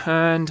be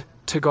turned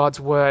to God's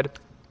word,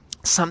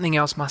 something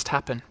else must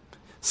happen.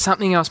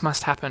 Something else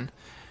must happen.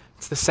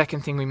 It's the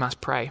second thing we must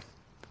pray.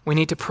 We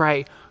need to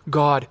pray,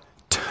 God,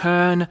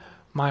 turn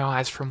my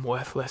eyes from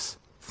worthless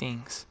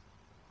things.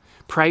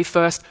 Pray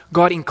first,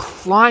 God,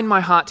 incline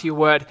my heart to your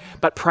word,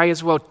 but pray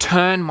as well,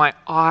 turn my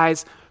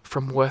eyes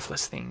from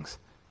worthless things.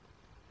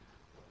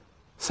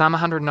 Psalm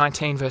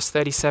 119 verse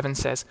 37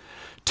 says,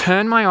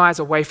 turn my eyes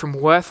away from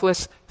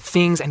worthless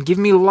things and give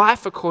me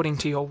life according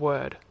to your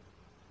word.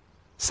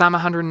 Psalm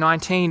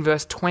 119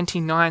 verse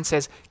 29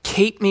 says,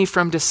 keep me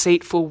from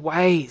deceitful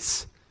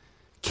ways.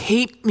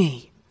 Keep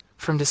me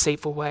from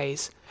deceitful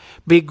ways.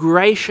 Be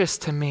gracious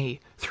to me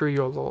through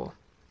your law.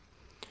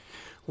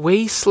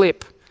 We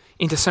slip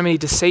into so many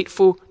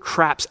deceitful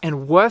traps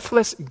and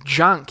worthless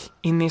junk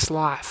in this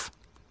life.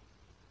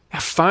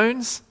 Our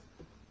phones,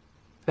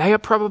 they are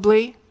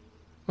probably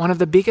one of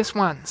the biggest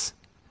ones,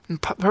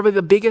 and probably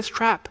the biggest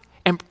trap,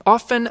 and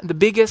often the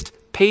biggest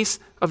piece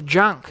of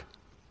junk.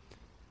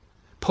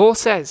 Paul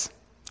says,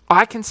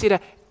 I consider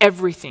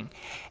everything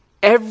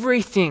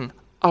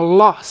a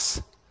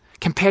loss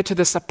compared to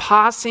the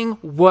surpassing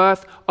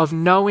worth of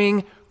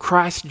knowing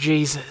Christ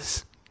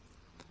Jesus.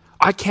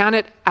 I count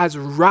it as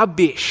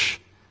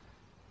rubbish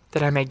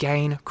that I may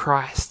gain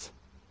Christ.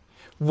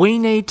 We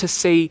need to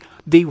see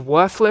the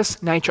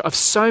worthless nature of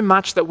so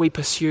much that we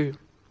pursue.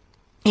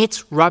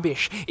 It's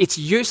rubbish. It's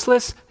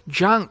useless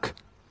junk.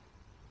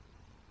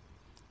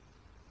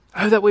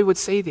 Oh, that we would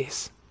see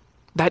this,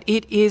 that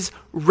it is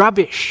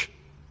rubbish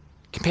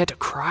compared to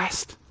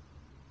Christ.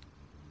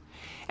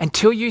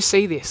 Until you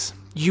see this,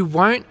 you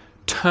won't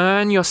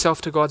turn yourself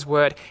to God's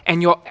word,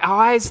 and your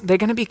eyes, they're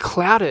going to be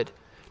clouded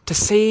to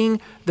seeing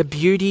the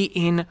beauty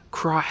in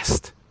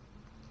Christ.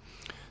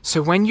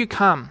 So when you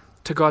come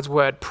to God's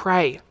word,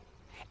 pray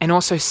and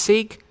also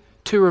seek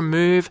to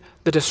remove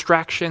the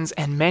distractions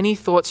and many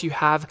thoughts you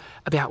have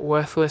about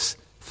worthless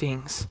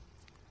things.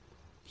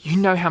 You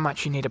know how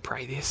much you need to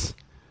pray this.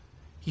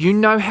 You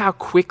know how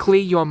quickly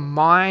your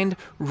mind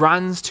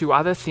runs to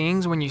other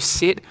things when you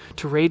sit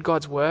to read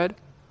God's word.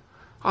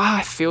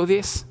 I feel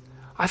this.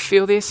 I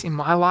feel this in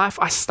my life.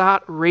 I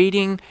start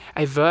reading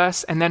a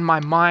verse and then my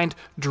mind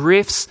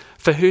drifts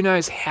for who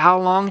knows how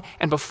long,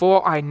 and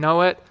before I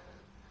know it,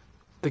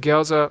 the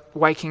girls are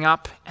waking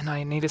up and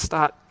I need to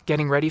start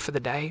getting ready for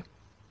the day.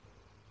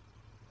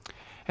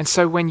 And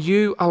so when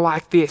you are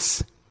like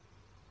this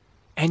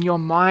and your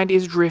mind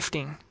is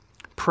drifting,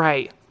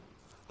 pray,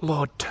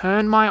 Lord,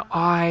 turn my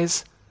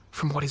eyes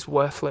from what is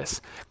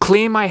worthless.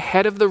 Clear my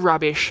head of the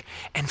rubbish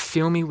and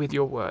fill me with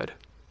your word.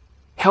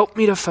 Help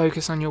me to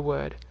focus on your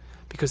word,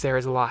 because there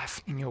is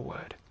life in your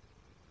word.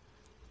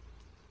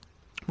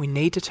 We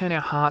need to turn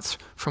our hearts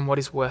from what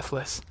is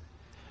worthless,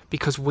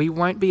 because we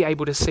won't be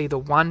able to see the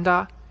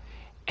wonder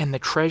and the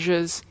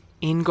treasures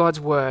in God's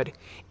word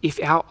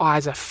if our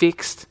eyes are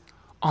fixed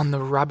on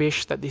the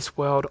rubbish that this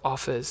world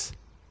offers.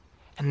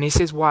 And this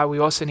is why we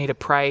also need to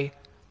pray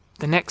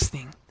the next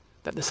thing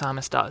that the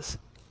psalmist does.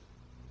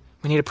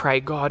 We need to pray,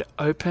 God,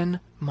 open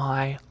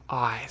my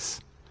eyes.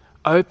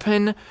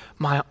 Open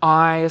my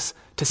eyes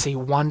to see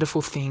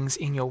wonderful things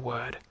in your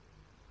word.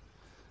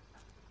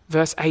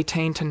 Verse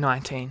 18 to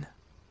 19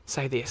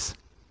 say this.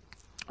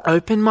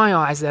 Open my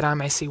eyes that I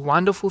may see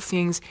wonderful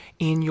things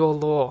in your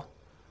law.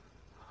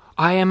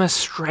 I am a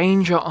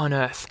stranger on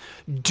earth.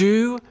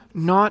 Do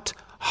not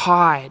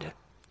hide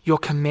your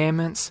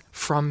commandments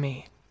from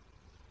me.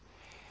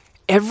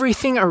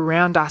 Everything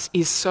around us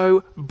is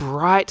so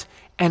bright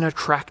and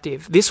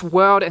attractive. This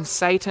world and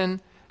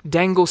Satan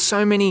dangle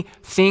so many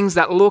things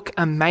that look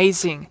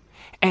amazing.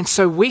 And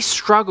so we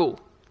struggle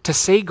to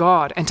see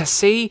God and to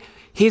see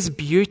his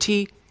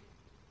beauty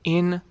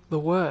in the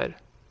word.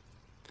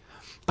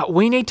 But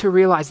we need to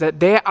realize that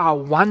there are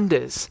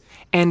wonders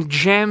and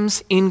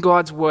gems in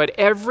God's word.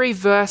 Every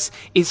verse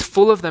is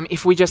full of them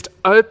if we just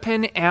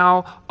open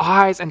our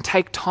eyes and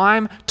take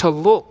time to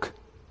look.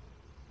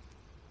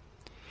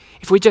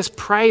 If we just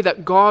pray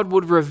that God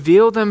would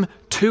reveal them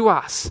to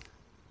us,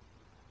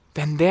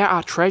 then there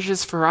are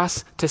treasures for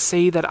us to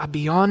see that are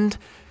beyond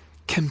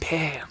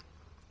compare.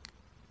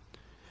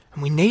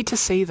 And we need to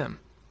see them.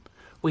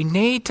 We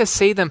need to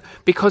see them,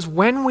 because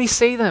when we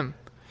see them,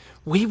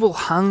 we will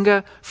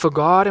hunger for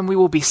God and we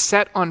will be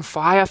set on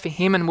fire for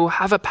him and we'll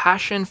have a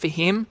passion for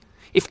him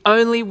if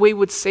only we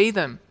would see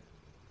them.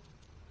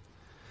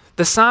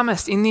 The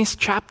psalmist in this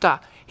chapter,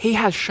 he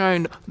has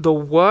shown the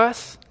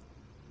worth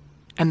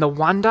and the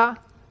wonder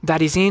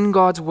that is in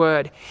God's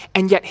word,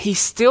 and yet he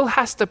still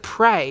has to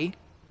pray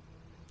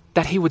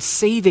that he would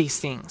see these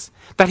things,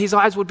 that his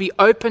eyes would be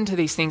open to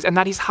these things, and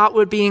that his heart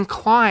would be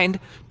inclined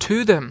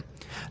to them.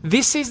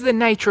 This is the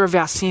nature of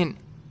our sin.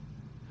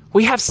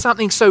 We have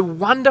something so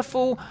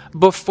wonderful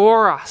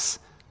before us,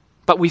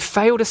 but we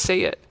fail to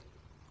see it.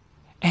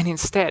 And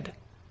instead,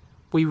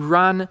 we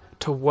run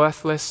to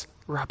worthless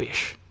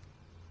rubbish.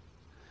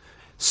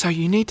 So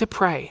you need to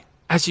pray.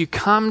 As you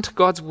come to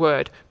God's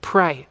word,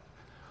 pray,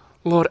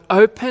 Lord,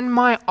 open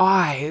my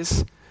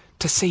eyes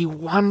to see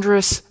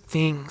wondrous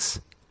things,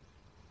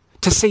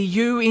 to see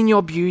you in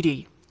your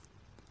beauty.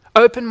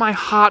 Open my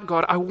heart,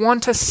 God. I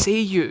want to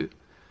see you.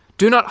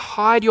 Do not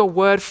hide your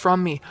word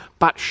from me,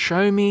 but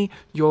show me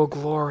your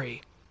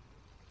glory.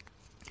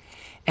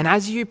 And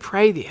as you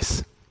pray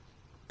this,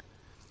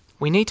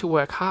 we need to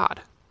work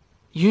hard.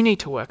 You need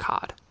to work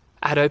hard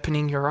at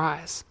opening your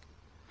eyes.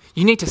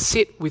 You need to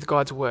sit with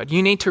God's word.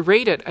 You need to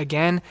read it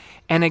again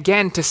and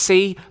again to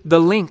see the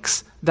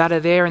links that are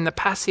there in the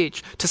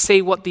passage, to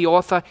see what the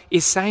author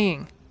is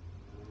saying.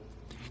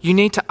 You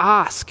need to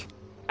ask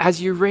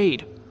as you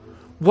read,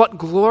 what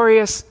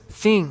glorious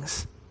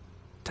things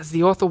does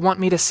the author want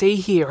me to see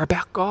here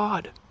about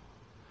God?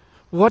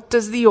 What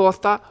does the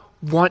author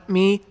want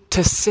me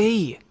to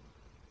see?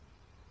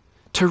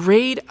 To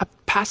read a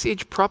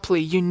passage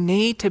properly, you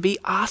need to be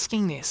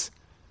asking this.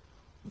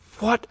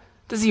 What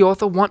does the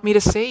author want me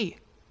to see?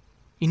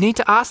 You need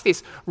to ask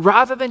this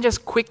rather than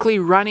just quickly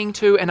running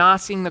to and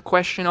asking the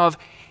question of,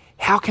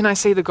 how can I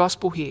see the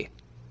gospel here?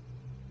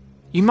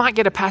 You might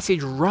get a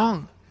passage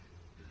wrong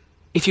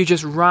if you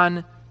just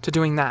run to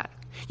doing that.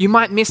 You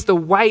might miss the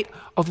weight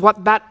of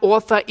what that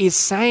author is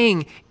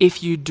saying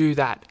if you do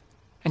that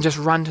and just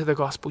run to the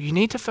gospel. You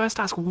need to first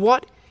ask,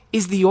 what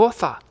is the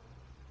author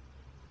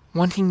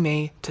wanting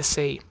me to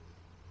see?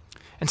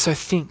 And so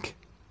think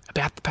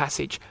about the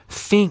passage.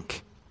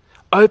 Think.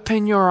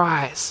 Open your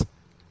eyes.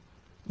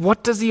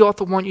 What does the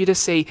author want you to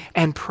see?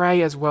 And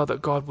pray as well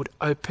that God would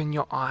open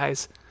your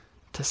eyes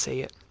to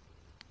see it.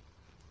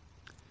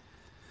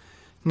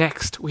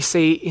 Next, we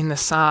see in the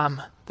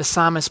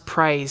psalmist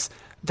prays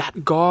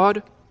that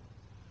God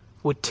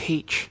would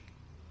teach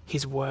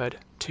his word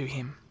to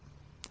him.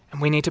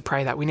 And we need to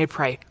pray that. We need to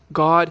pray,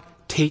 God,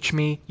 teach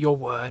me your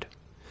word.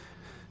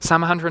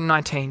 Psalm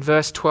 119,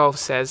 verse 12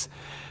 says,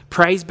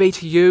 praise be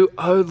to you,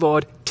 O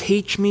Lord,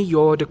 teach me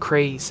your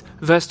decrees.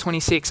 Verse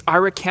 26, I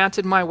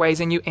recounted my ways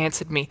and you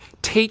answered me.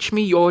 Teach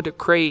me your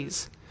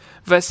decrees.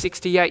 Verse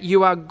 68,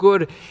 you are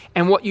good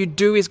and what you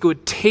do is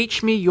good.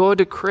 Teach me your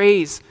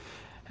decrees.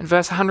 And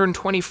verse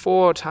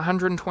 124 to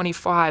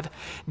 125,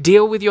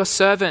 deal with your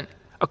servant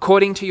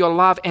according to your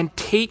love and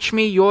teach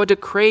me your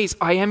decrees.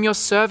 I am your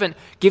servant.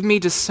 Give me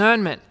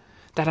discernment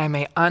that I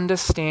may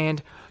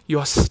understand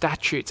your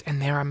statutes.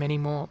 And there are many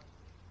more.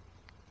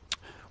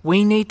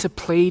 We need to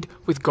plead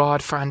with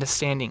God for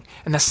understanding.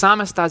 And the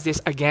psalmist does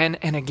this again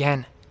and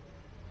again.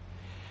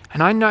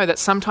 And I know that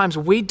sometimes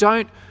we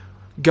don't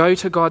go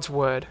to God's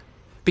word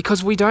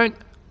because we don't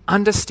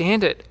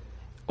understand it,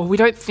 or we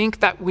don't think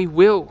that we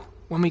will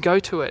when we go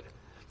to it.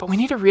 But we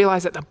need to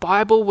realize that the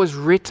Bible was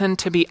written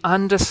to be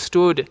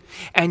understood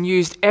and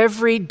used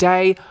every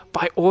day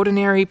by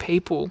ordinary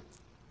people.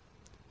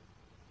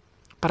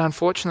 But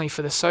unfortunately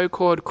for the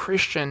so-called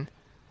Christian,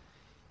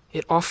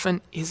 it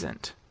often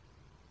isn't.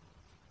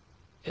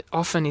 It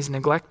often is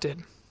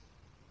neglected.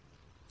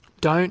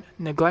 Don't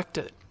neglect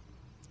it.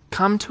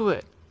 Come to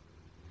it.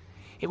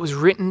 It was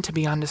written to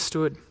be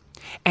understood.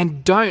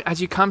 And as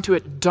you come to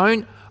it,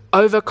 don't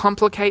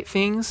overcomplicate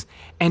things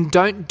and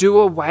don't do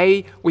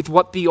away with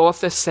what the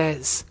author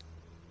says.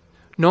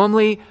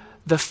 Normally,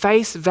 the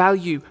face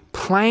value,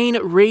 plain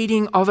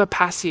reading of a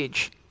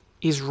passage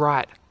is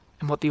right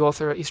and what the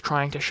author is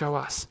trying to show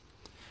us.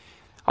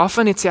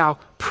 Often it's our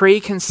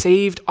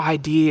preconceived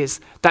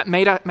ideas that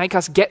make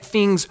us get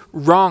things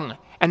wrong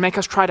and make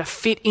us try to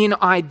fit in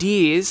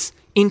ideas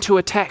into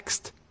a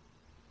text,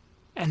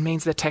 and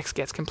means the text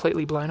gets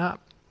completely blown up.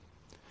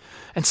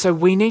 And so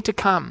we need to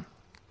come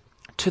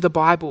to the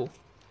Bible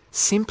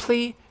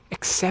simply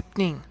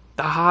accepting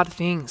the hard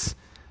things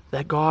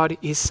that God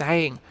is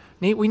saying.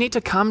 We need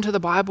to come to the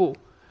Bible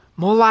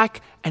more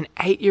like an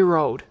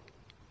 8-year-old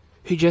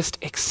who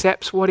just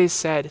accepts what is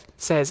said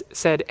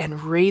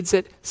and reads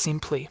it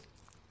simply.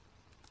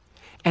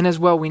 And as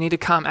well, we need to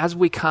come as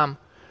we come,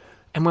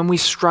 and when we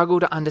struggle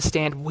to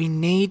understand, we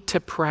need to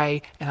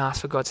pray and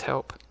ask for God's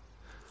help.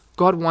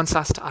 God wants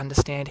us to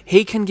understand.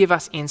 He can give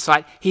us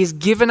insight. He has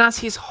given us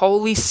his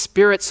Holy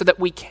Spirit so that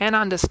we can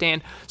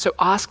understand. So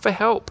ask for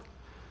help.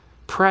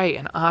 Pray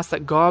and ask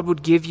that God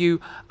would give you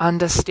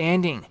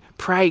understanding.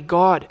 Pray,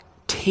 God,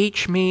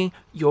 teach me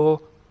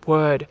your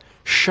word.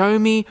 Show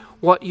me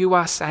what you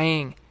are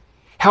saying.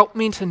 Help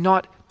me to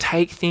not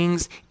take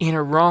things in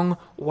a wrong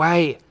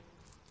way.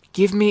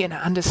 Give me an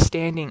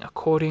understanding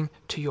according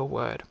to your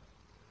word.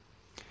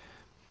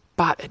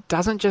 But it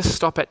doesn't just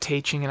stop at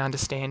teaching and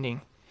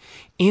understanding.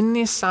 In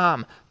this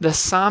psalm, the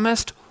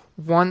psalmist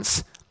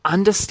wants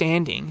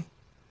understanding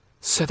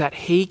so that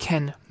he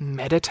can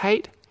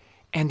meditate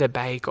and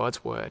obey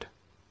God's word.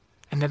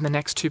 And then the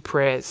next two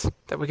prayers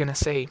that we're going to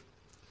see.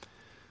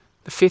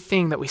 The fifth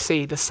thing that we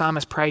see the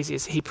psalmist prays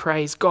is he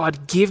prays,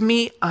 God, give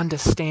me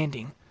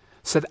understanding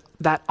so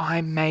that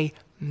I may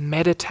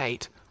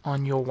meditate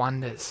on your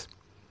wonders.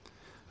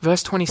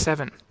 Verse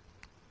 27,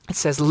 it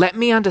says, let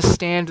me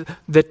understand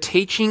the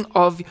teaching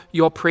of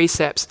your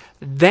precepts,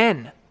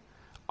 then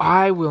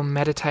I will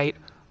meditate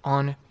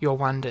on your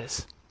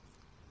wonders.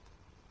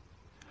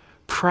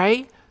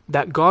 Pray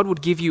that God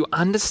would give you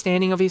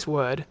understanding of his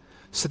word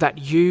so that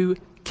you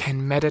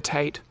can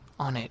meditate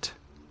on it.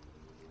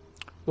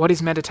 What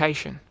is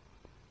meditation?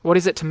 What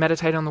is it to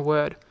meditate on the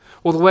word?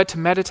 Well, the word to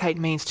meditate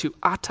means to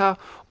utter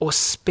or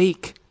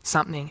speak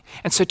something.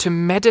 And so to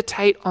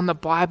meditate on the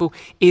Bible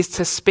is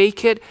to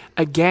speak it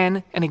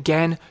again and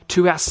again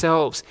to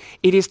ourselves.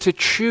 It is to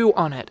chew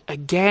on it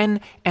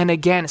again and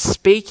again,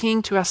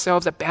 speaking to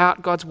ourselves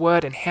about God's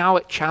word and how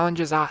it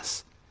challenges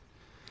us.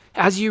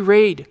 As you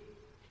read,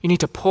 you need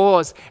to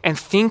pause and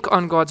think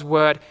on God's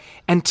word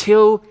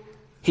until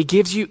he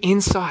gives you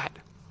insight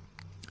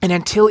and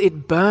until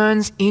it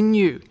burns in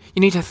you. You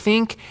need to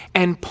think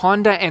and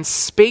ponder and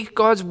speak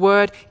God's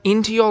word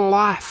into your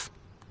life.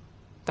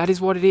 That is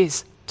what it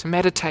is, to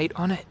meditate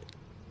on it.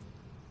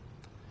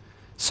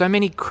 So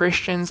many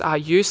Christians are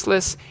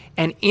useless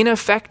and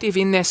ineffective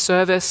in their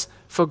service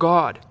for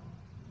God.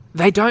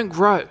 They don't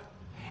grow,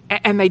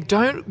 and they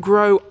don't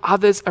grow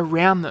others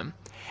around them.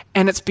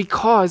 And it's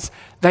because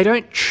they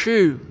don't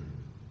chew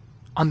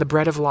on the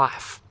bread of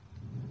life.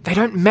 They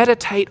don't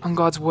meditate on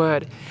God's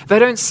word. They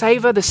don't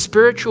savor the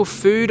spiritual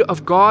food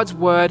of God's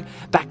word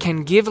that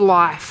can give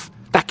life,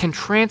 that can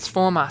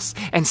transform us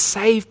and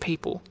save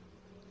people.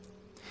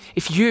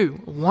 If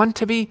you want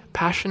to be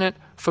passionate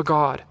for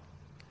God,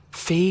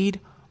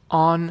 feed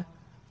on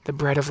the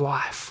bread of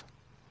life.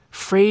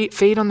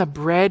 Feed on the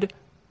bread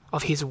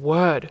of his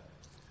word,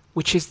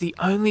 which is the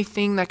only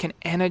thing that can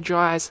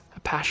energize a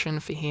passion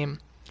for him.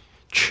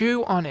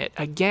 Chew on it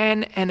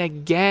again and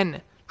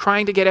again,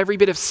 trying to get every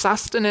bit of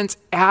sustenance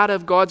out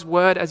of God's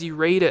word as you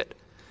read it.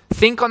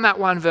 Think on that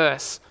one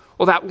verse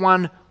or that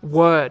one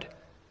word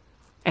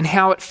and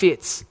how it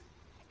fits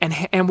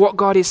and what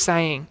God is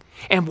saying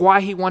and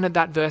why he wanted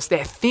that verse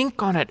there.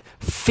 Think on it.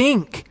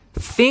 Think.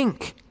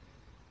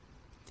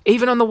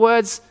 Even on the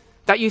words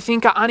that you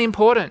think are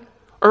unimportant,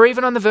 or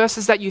even on the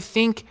verses that you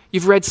think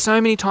you've read so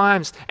many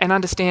times and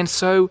understand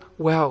so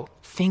well.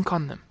 Think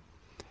on them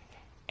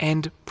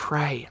and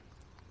pray.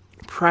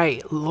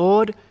 Pray,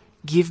 Lord,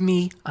 give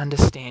me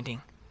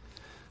understanding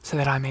so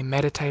that I may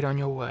meditate on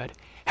your word.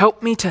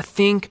 Help me to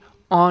think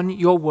on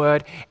your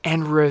word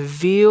and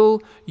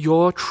reveal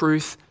your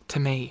truth to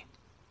me.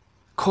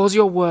 Cause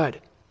your word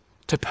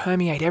to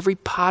permeate every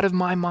part of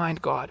my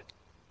mind, God,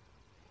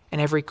 and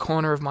every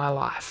corner of my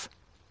life.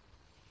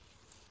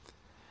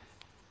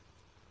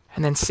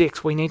 And then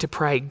 6, we need to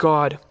pray,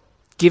 God,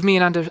 give me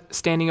an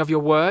understanding of your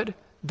word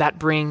that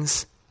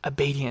brings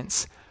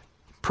obedience.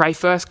 Pray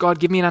first, God,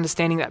 give me an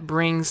understanding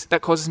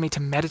that causes me to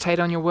meditate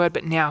on your word.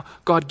 But now,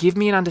 God, give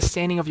me an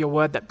understanding of your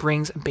word that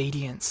brings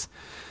obedience.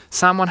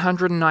 Psalm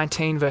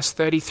 119, verse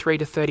 33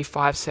 to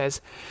 35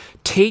 says,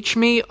 teach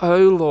me, O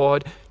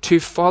Lord, to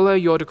follow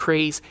your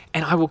decrees,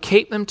 and I will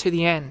keep them to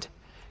the end.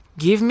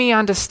 Give me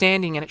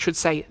understanding, and it should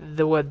say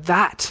the word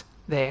that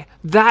there,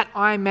 that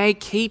I may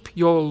keep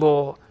your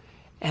law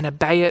and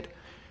obey it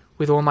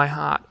with all my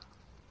heart.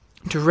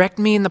 Direct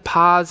me in the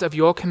paths of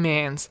your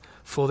commands,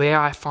 for there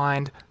I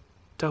find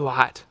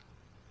delight.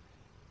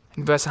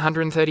 In verse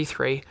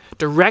 133,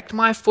 direct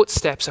my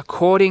footsteps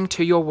according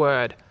to your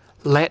word.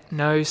 Let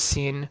no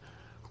sin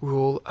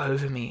rule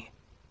over me.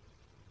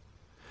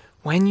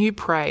 When you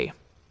pray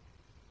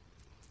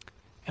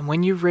and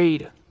when you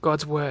read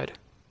God's word,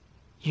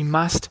 you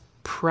must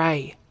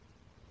pray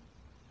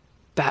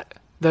that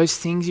those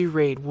things you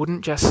read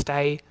wouldn't just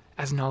stay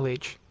as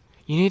knowledge.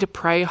 You need to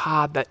pray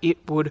hard that it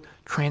would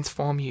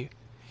transform you.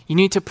 You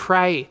need to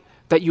pray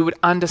that you would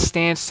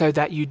understand so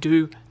that you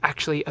do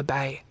actually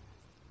obey.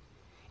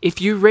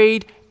 If you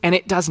read and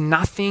it does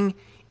nothing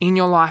in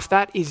your life,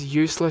 that is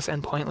useless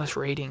and pointless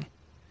reading.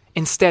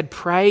 Instead,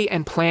 pray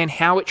and plan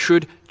how it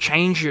should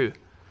change you.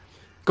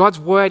 God's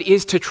word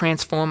is to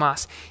transform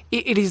us.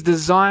 It is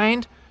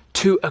designed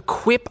to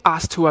equip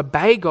us to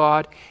obey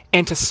God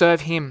and to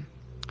serve him.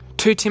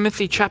 2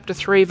 Timothy chapter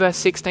 3 verse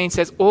 16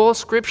 says, all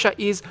scripture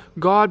is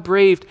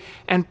God-breathed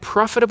and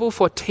profitable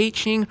for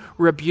teaching,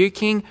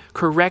 rebuking,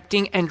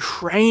 correcting, and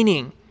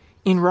training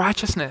in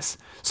righteousness,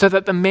 so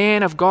that the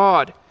man of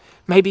God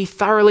may be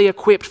thoroughly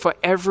equipped for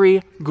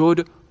every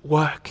good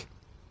work.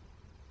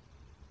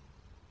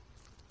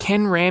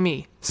 Ken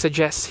Ramey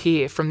suggests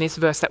here from this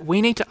verse that we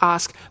need to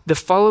ask the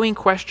following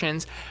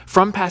questions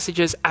from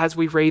passages as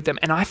we read them,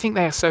 and I think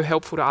they are so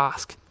helpful to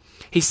ask.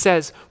 He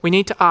says we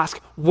need to ask,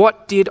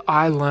 what did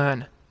I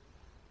learn?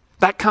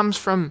 That comes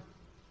from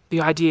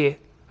the idea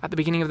at the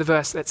beginning of the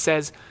verse that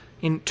says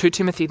in 2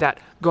 Timothy that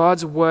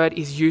God's word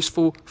is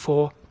useful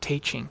for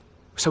teaching.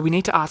 So we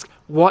need to ask,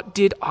 what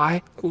did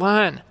I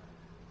learn?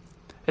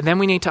 And then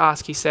we need to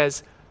ask, he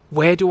says,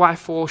 where do I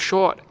fall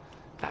short?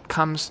 That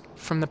comes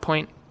from the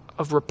point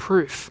of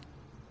reproof.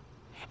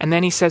 And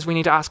then he says we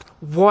need to ask,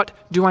 what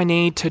do I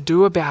need to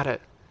do about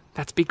it?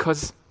 That's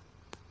because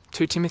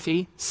 2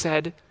 Timothy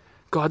said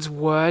God's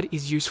word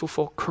is useful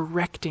for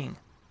correcting.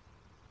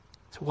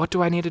 So what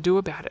do I need to do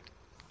about it?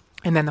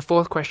 And then the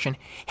fourth question,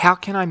 how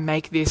can I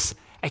make this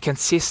a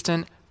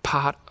consistent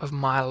part of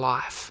my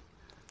life?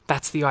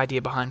 That's the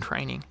idea behind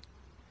training.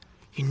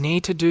 You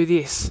need to do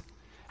this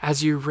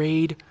as you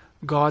read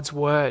God's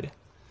word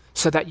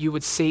so that you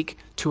would seek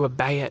to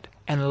obey it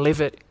and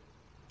live it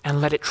and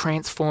let it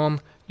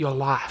transform your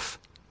life.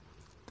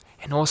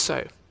 And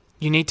also,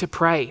 you need to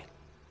pray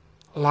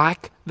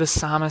like the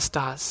psalmist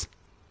does,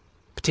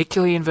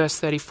 particularly in verse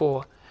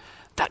 34,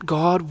 that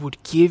God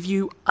would give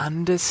you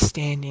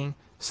understanding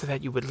so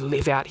that you would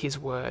live out his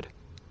word.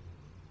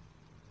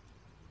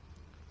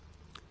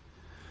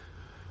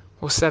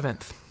 Well,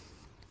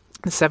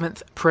 the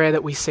seventh prayer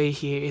that we see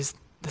here is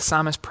the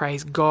psalmist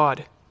prays,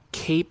 God,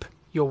 keep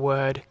your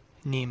word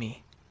near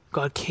me.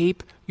 God,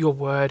 keep your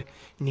word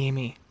near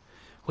me.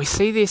 We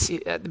see this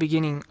at the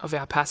beginning of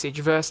our passage,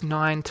 verse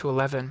 9 to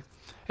 11.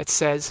 It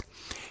says,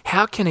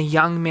 how can a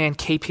young man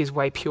keep his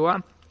way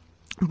pure?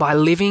 By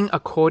living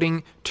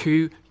according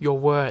to your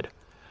word.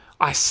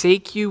 I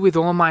seek you with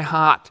all my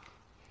heart.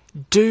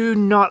 Do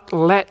not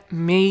let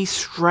me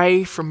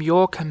stray from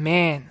your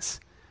commands.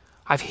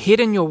 I've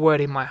hidden your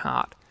word in my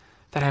heart,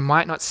 that I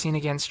might not sin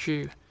against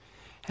you.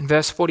 And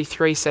verse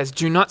 43 says,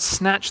 do not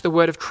snatch the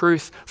word of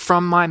truth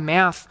from my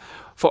mouth,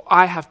 for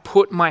I have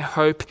put my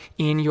hope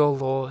in your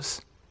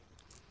laws.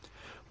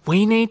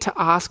 We need to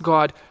ask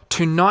God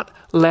to not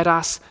let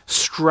us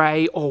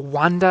stray or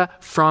wander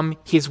from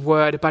his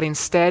word, but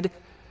instead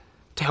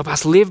to help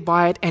us live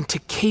by it and to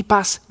keep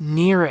us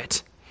near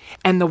it.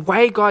 And the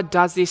way God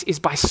does this is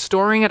by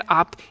storing it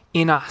up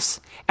in us.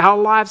 Our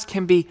lives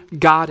can be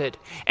guarded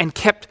and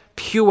kept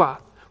pure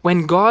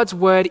when God's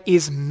word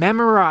is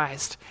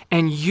memorized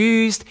and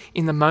used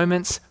in the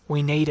moments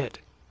we need it.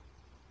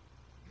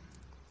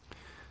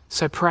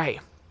 So pray,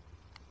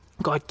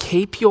 God,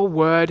 keep your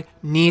word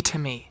near to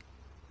me.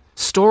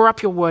 Store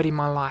up your word in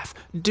my life.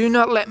 Do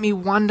not let me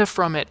wander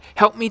from it.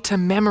 Help me to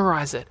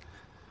memorize it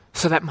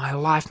so that my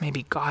life may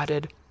be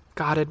guarded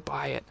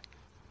by it.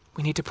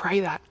 We need to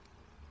pray that.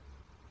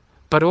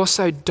 But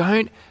also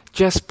don't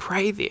just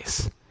pray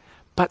this,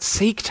 but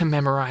seek to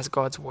memorize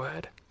God's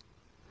word.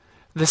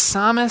 The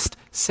psalmist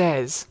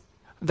says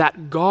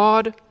that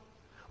God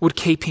would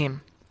keep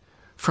him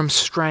from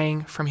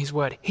straying from his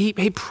word. He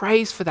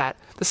prays for that.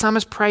 The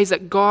psalmist prays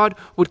that God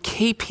would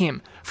keep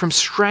him from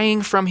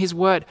straying from his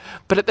word.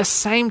 But at the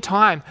same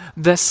time,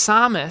 the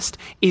psalmist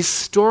is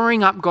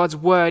storing up God's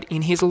word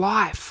in his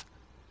life.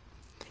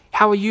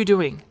 How are you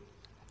doing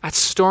at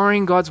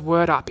storing God's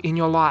word up in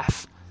your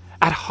life?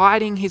 At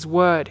hiding his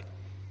word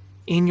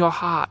in your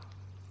heart?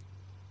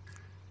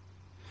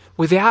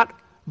 Without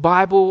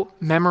Bible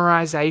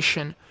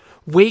memorization,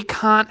 we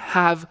can't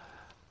have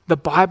the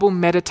Bible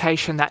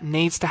meditation that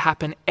needs to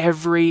happen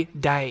every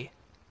day.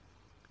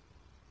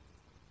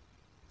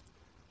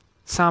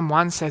 Psalm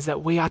 1 says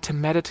that we are to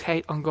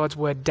meditate on God's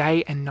word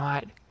day and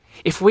night.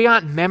 If we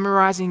aren't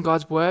memorizing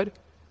God's word,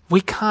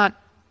 we can't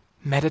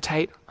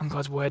meditate on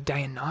God's word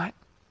day and night.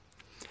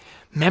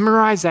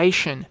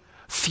 Memorization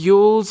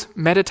fuels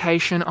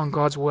meditation on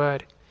God's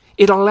word.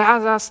 It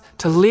allows us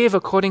to live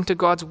according to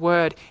God's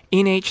word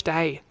in each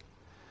day.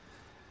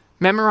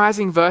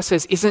 Memorizing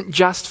verses isn't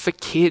just for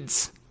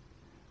kids.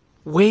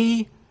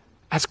 We,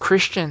 as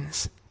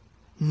Christians,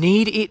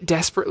 need it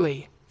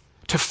desperately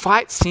to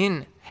fight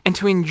sin and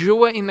to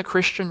endure in the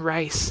Christian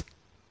race.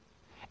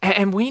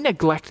 And we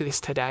neglect this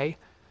today.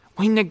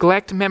 We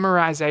neglect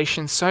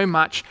memorization so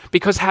much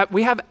because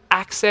we have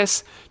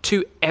access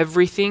to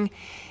everything.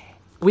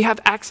 We have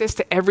access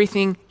to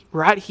everything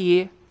right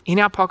here in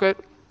our pocket,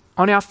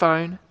 on our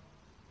phone.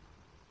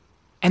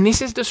 And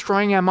this is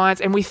destroying our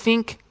minds, and we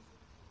think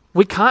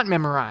we can't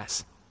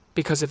memorize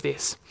because of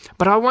this.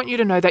 But I want you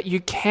to know that you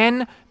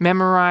can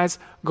memorize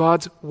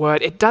God's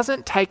word. It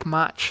doesn't take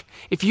much.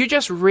 If you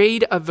just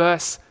read a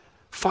verse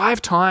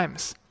 5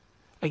 times,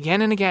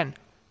 again and again,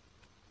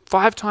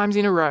 5 times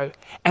in a row,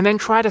 and then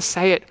try to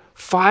say it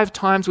 5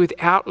 times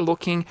without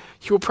looking,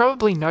 you'll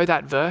probably know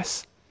that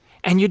verse,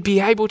 and you'd be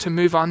able to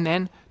move on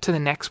then to the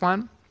next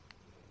one.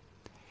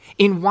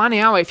 In 1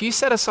 hour, if you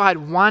set aside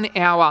 1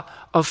 hour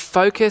of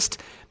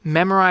focused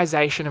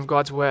memorization of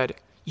God's word,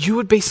 you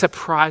would be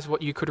surprised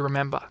what you could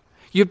remember.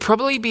 You'd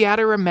probably be able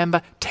to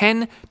remember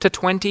 10 to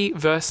 20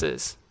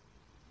 verses.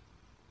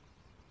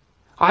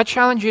 I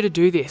challenge you to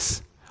do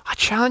this. I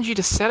challenge you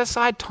to set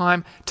aside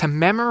time to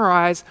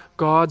memorize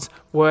God's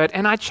word.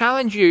 And I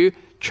challenge you,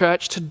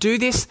 church, to do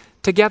this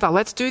together.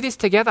 Let's do this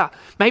together.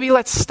 Maybe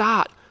let's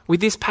start with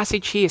this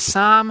passage here,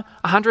 Psalm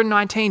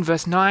 119,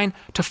 verse 9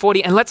 to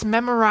 40, and let's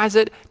memorize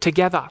it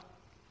together.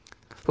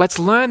 Let's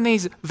learn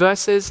these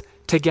verses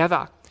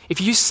together.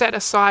 If you set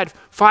aside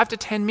 5 to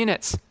 10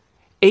 minutes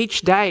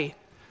each day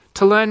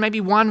to learn maybe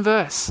one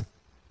verse,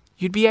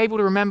 you'd be able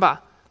to remember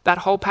that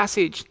whole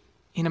passage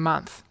in a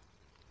month.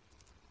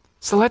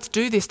 So let's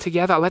do this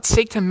together. Let's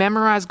seek to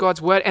memorize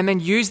God's word and then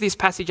use this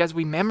passage as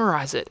we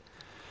memorize it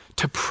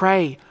to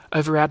pray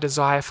over our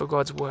desire for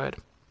God's word.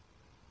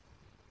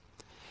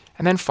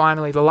 And then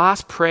finally, the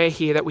last prayer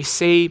here that we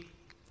see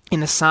in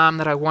the psalm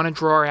that I want to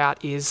draw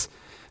out is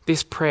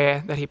this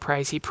prayer that he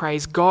prays. He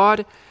prays,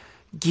 God,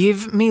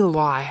 give me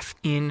life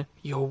in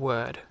your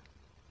word.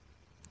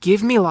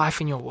 Give me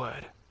life in your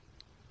word.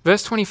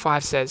 Verse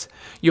 25 says,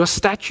 your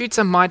statutes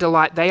are my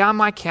delight. They are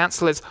my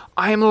counselors.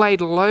 I am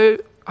laid low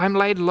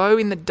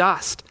in the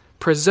dust.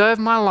 Preserve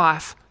my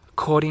life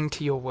according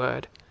to your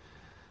word.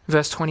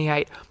 Verse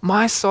 28,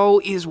 my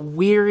soul is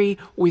weary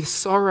with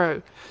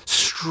sorrow.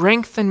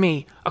 Strengthen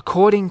me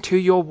according to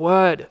your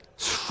word.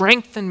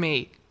 Strengthen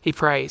me, he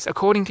prays,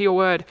 according to your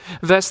word.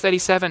 Verse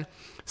 37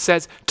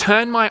 says,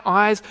 turn my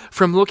eyes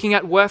from looking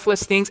at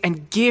worthless things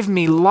and give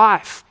me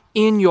life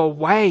in your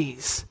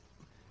ways.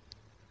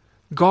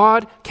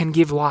 God can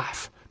give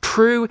life,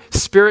 true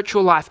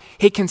spiritual life.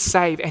 He can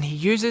save, and he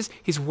uses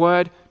his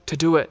word to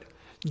do it.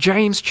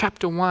 James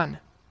chapter 1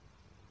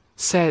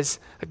 says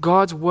that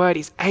God's word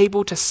is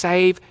able to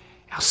save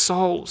our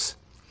souls.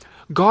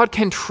 God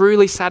can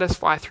truly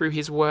satisfy through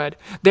his word.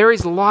 There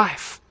is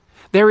life,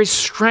 there is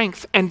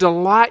strength and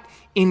delight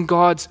in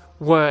God's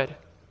word.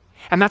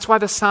 And that's why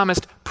the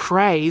psalmist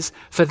prays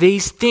for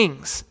these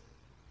things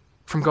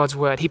from God's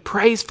word. He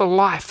prays for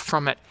life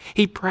from it.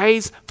 He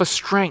prays for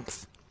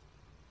strength.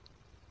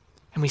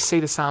 And we see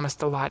the psalmist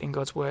delight in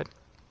God's word.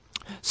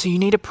 So you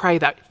need to pray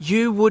that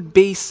you would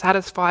be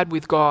satisfied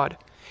with God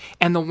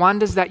and the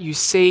wonders that you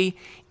see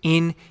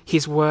in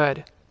his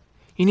word.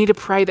 You need to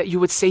pray that you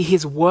would see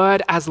his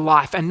word as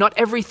life and not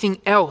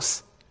everything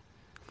else.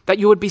 That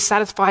you would be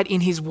satisfied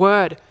in his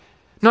word,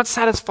 not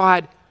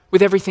satisfied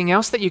with everything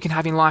else that you can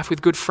have in life,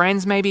 with good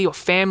friends maybe, or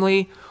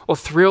family, or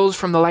thrills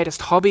from the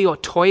latest hobby or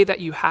toy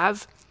that you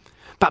have,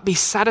 but be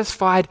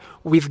satisfied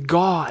with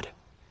God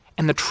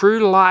and the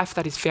true life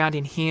that is found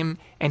in him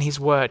and his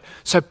word.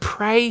 So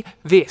pray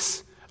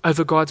this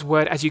over God's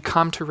word as you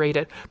come to read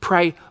it.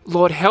 Pray,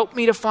 Lord, help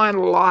me to find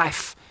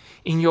life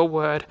in your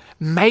word.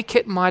 Make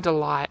it my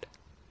delight.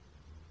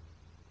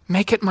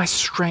 Make it my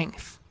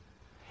strength,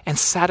 and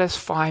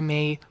satisfy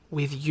me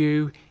with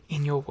you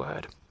in your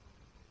word.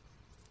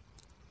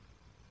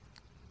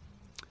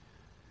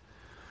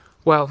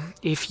 Well,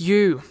 if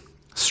you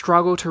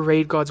struggle to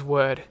read God's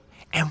word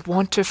and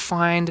want to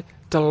find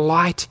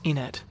delight in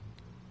it,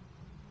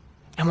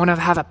 and want to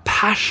have a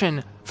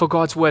passion for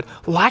God's word,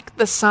 like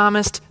the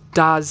psalmist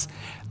does,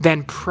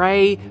 then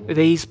pray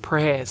these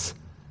prayers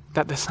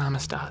that the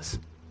psalmist does.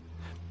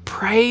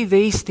 Pray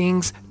these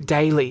things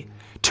daily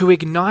to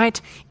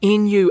ignite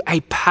in you a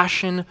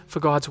passion for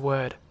God's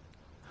word.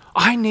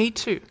 I need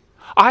to.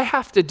 I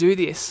have to do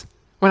this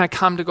when I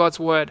come to God's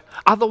word.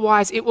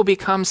 Otherwise, it will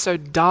become so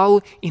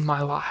dull in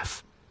my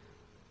life.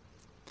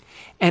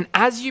 And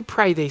as you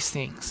pray these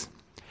things,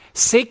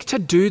 seek to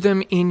do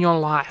them in your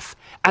life,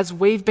 as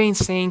we've been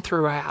seeing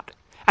throughout.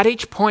 At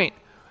each point,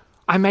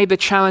 I made the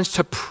challenge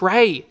to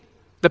pray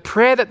the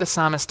prayer that the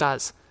psalmist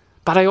does,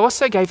 but I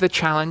also gave the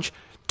challenge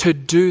to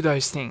do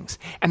those things.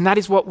 And that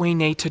is what we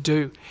need to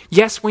do.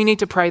 Yes, we need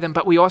to pray them,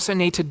 but we also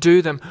need to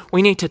do them.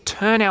 We need to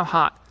turn our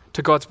heart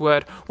to God's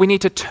word. We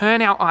need to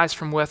turn our eyes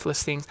from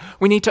worthless things.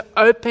 We need to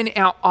open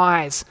our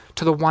eyes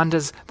to the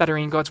wonders that are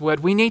in God's word.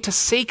 We need to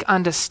seek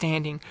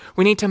understanding.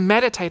 We need to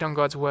meditate on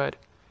God's word.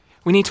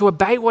 We need to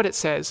obey what it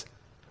says.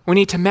 We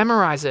need to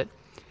memorize it.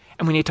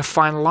 And we need to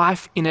find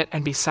life in it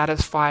and be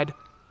satisfied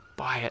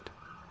by it.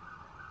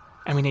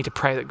 And we need to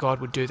pray that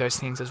God would do those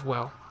things as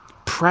well.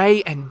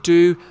 Pray and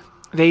do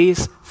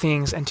these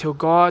things until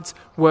God's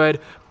word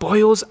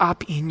boils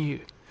up in you.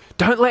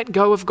 Don't let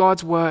go of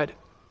God's word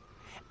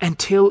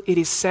until it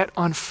is set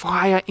on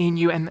fire in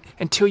you, and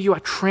until you are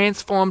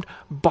transformed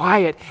by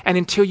it, and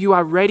until you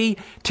are ready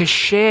to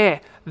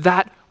share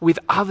that with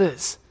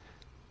others.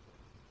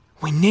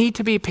 We need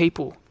to be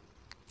people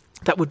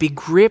that would be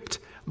gripped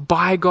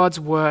by God's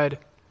word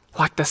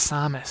like the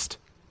psalmist.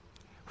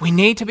 We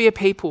need to be a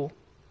people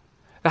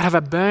that have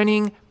a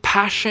burning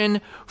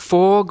passion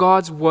for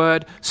God's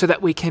word so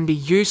that we can be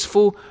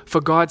useful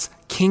for God's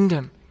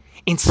kingdom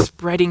in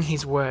spreading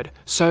his word.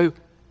 So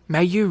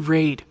may you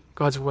read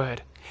God's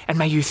word, and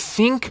may you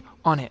think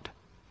on it,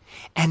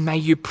 and may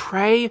you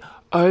pray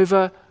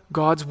over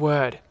God's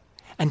word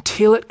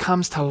until it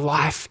comes to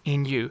life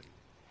in you,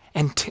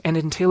 and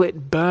until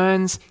it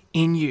burns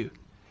in you,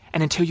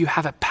 and until you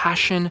have a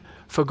passion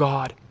for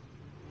God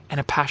and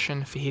a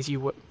passion for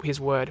his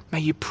word. May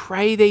you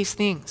pray these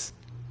things.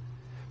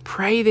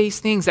 Pray these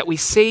things that we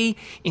see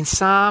in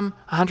Psalm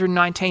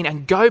 119,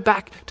 and go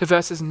back to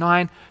verses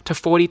 9 to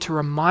 40 to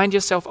remind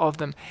yourself of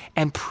them,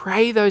 and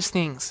pray those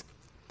things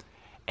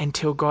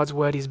until God's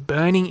word is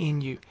burning in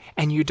you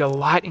and you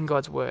delight in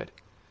God's word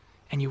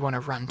and you want to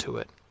run to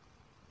it.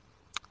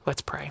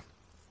 Let's pray.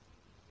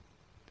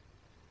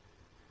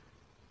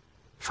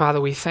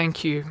 Father, we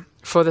thank you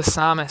for the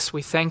psalmist.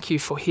 We thank you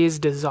for his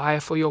desire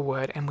for your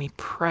word, and we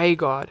pray,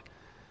 God,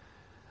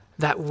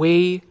 that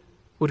we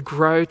would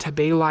grow to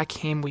be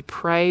like him. We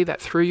pray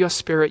that through your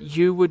Spirit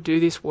you would do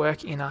this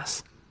work in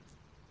us.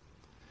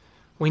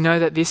 We know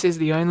that this is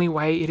the only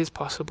way it is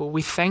possible.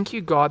 We thank you,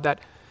 God, that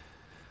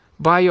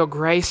By your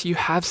grace, you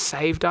have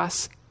saved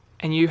us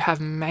and you have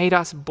made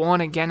us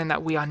born again, and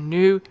that we are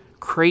new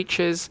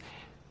creatures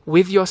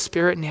with your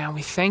Spirit now.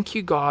 We thank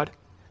you, God,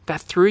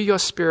 that through your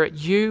Spirit,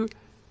 you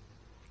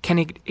can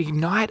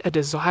ignite a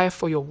desire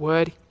for your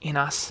word in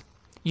us.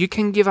 You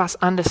can give us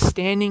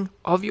understanding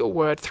of your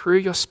word through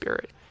your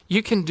Spirit.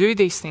 You can do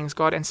these things,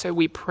 God, and so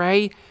we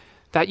pray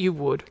that you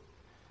would.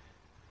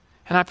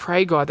 And I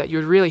pray, God, that you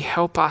would really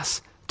help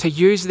us to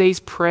use these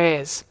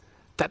prayers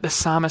that the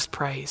psalmist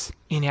prays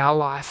in our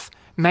life.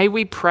 May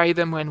we pray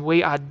them when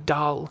we are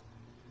dull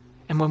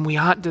and when we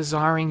aren't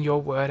desiring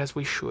your word as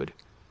we should.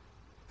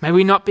 May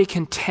we not be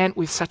content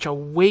with such a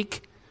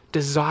weak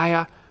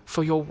desire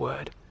for your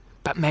word,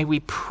 but may we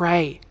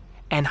pray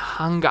and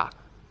hunger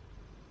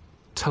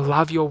to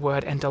love your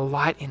word and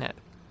delight in it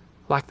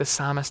like the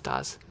psalmist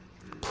does.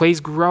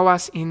 Please grow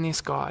us in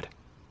this, God,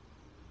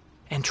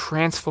 and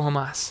transform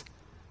us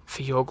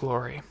for your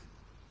glory.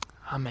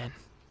 Amen.